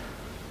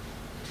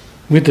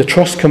 With the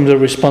trust comes a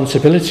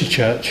responsibility,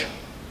 church.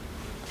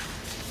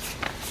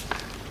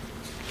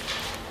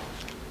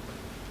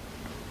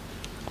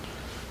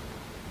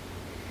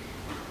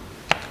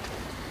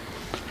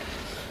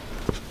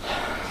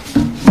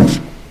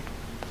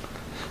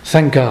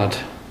 Thank God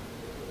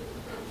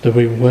that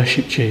we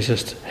worship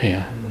Jesus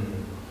here.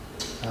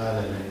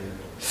 Hallelujah.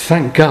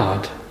 Thank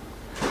God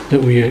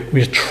that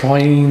we're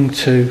trying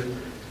to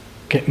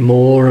get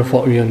more of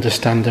what we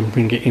understand and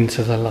bring it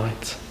into the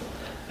light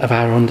of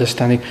our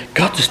understanding.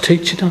 God's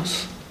teaching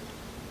us.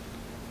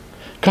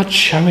 God's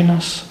showing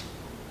us.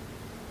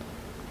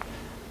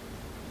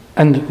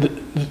 And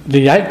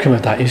the outcome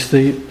of that is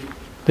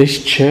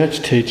these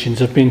church teachings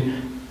have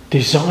been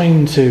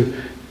designed to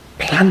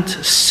plant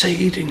a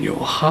seed in your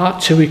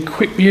heart, to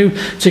equip you,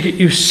 to get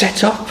you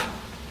set up,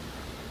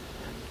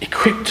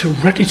 equipped,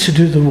 ready to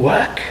do the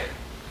work.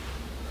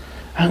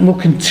 And will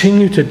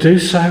continue to do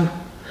so,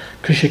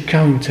 because you're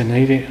going to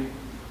need it.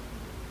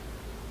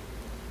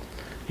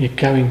 You're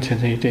going to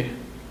need it.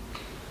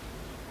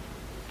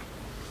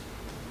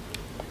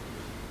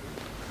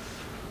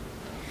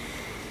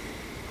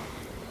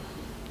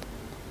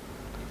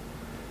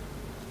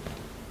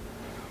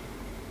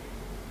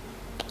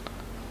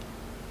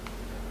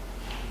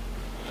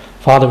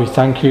 Father, we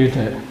thank you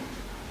that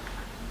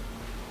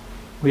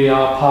we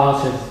are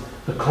part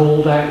of the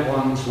called out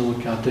ones,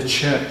 Lord God, the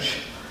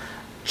church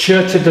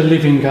of the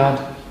living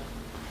God.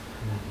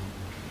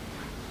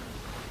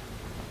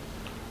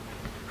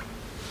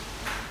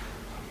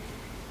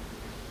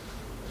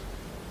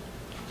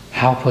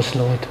 Help us,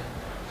 Lord.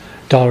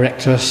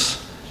 Direct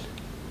us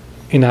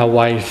in our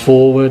way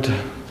forward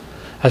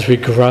as we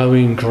grow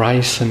in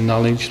grace and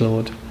knowledge,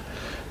 Lord,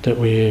 that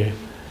we,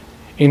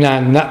 in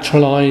our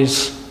natural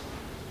eyes,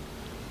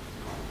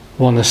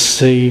 want to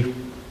see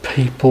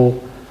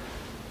people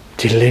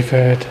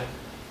delivered,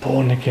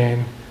 born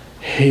again,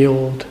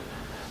 healed,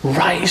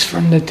 raised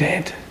from the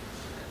dead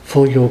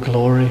for your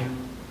glory.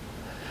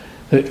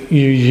 That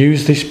you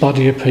use this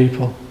body of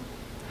people,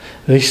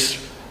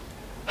 this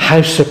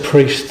house of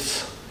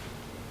priests,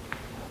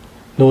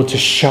 Lord, to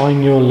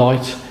shine your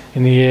light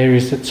in the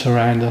areas that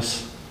surround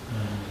us.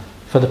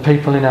 For the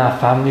people in our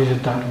families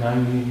that don't know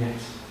you yet,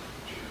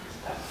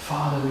 that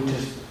Father, we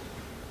just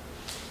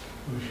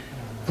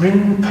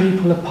bring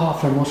people apart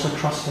from us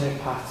across their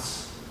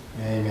paths.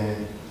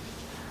 Amen.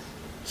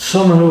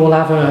 Some who will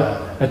have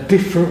a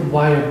different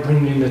way of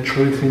bringing the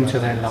truth into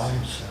their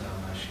lives.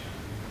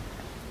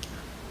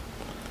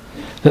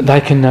 That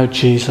they can know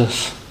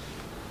Jesus.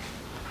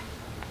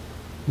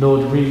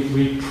 Lord,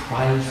 we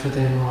pray for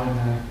them right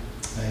now.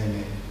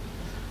 Amen.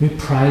 We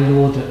pray,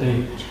 Lord,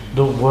 that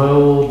the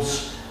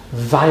world's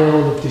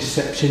veil of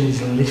deception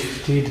is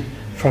lifted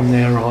from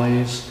their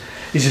eyes,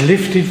 is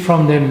lifted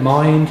from their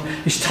mind,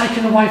 is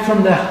taken away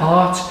from their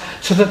heart,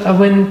 so that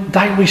when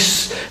they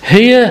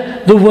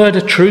hear the word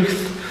of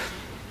truth,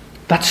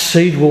 that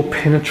seed will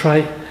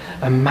penetrate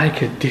and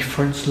make a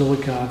difference,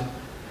 Lord God,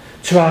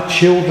 to our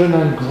children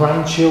and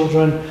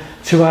grandchildren,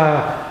 to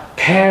our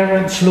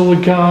parents,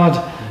 Lord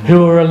God,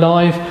 who are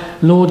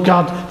alive, Lord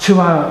God, to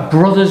our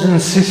brothers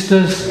and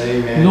sisters,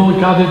 Amen. Lord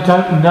God, who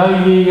don't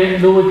know you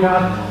yet, Lord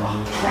God.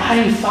 I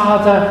pray,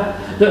 Father,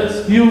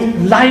 that you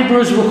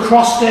labourers will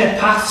cross their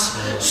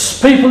paths,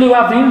 people who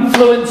have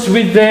influence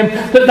with them,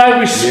 that they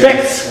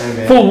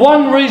respect for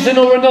one reason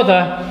or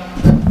another,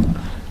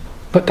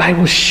 but they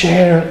will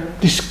share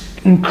this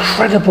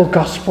incredible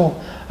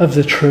gospel of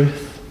the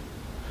truth,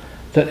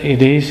 that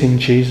it is in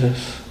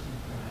Jesus.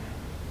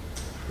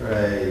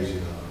 Praise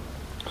you, Lord.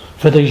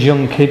 For these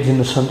young kids in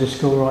the Sunday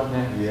school right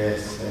now.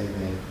 Yes,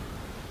 amen.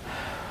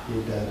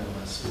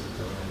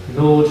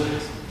 Lord,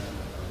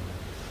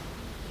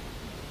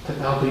 that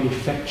they'll be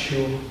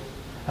effectual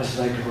as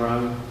they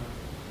grow.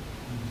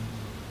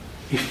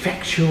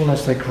 Effectual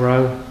as they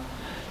grow.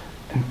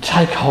 And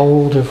take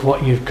hold of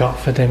what you've got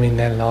for them in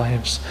their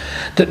lives.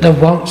 That they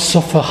won't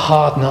suffer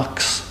hard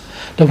knocks.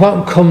 They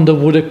won't come the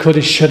woulda,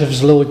 coulda,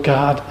 shouldas, Lord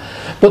God.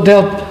 But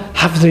they'll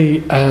have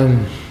the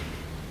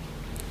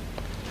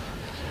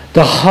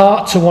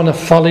heart to want to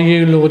follow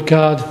you, Lord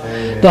God.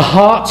 Amen. The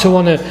heart to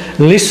want to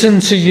listen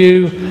to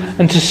you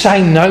and to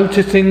say no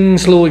to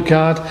things, Lord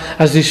God,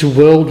 as this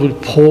world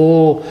would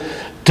pour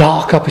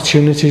dark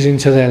opportunities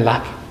into their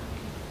lap.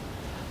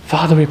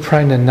 Father, we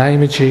pray in the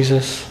name of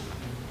Jesus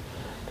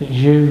that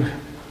you,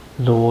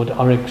 Lord,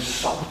 are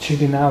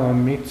exalted in our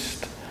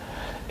midst,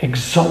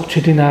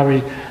 exalted in our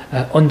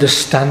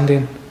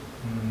understanding.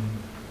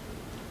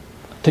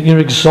 That you're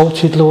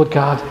exalted, Lord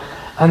God,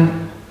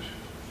 and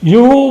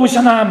you're always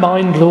on our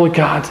mind, Lord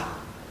God.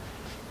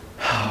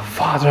 Oh,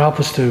 Father, help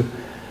us to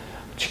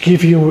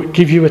give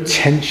you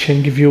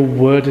attention, give your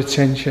word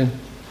attention,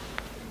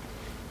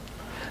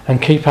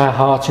 and keep our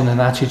hearts in an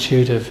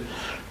attitude of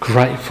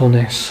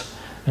gratefulness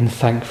and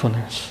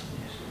thankfulness,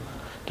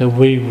 that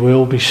we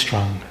will be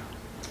strong.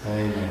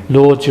 Amen.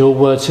 Lord, your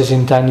word says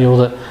in Daniel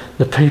that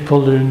the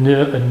people who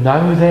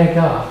know their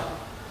God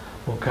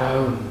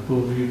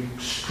will be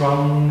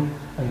strong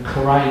and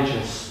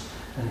courageous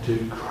and do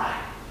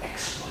great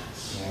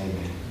exploits.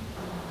 Amen.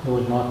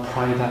 Lord, and I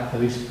pray that for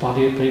this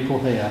body of people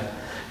here,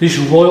 this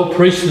royal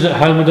priesthood at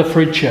home of the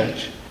Free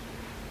Church,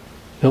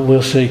 that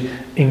we'll see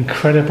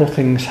incredible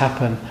things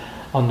happen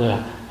on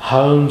the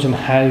homes and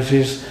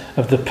houses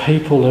of the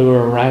people who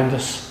are around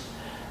us,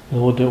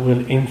 Lord, that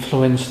will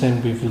influence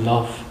them with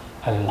love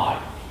and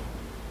life.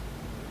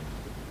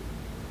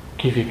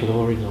 Give you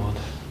glory, Lord.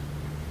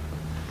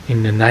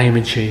 In the name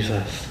of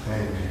Jesus.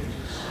 Amen.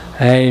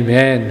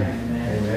 Amen.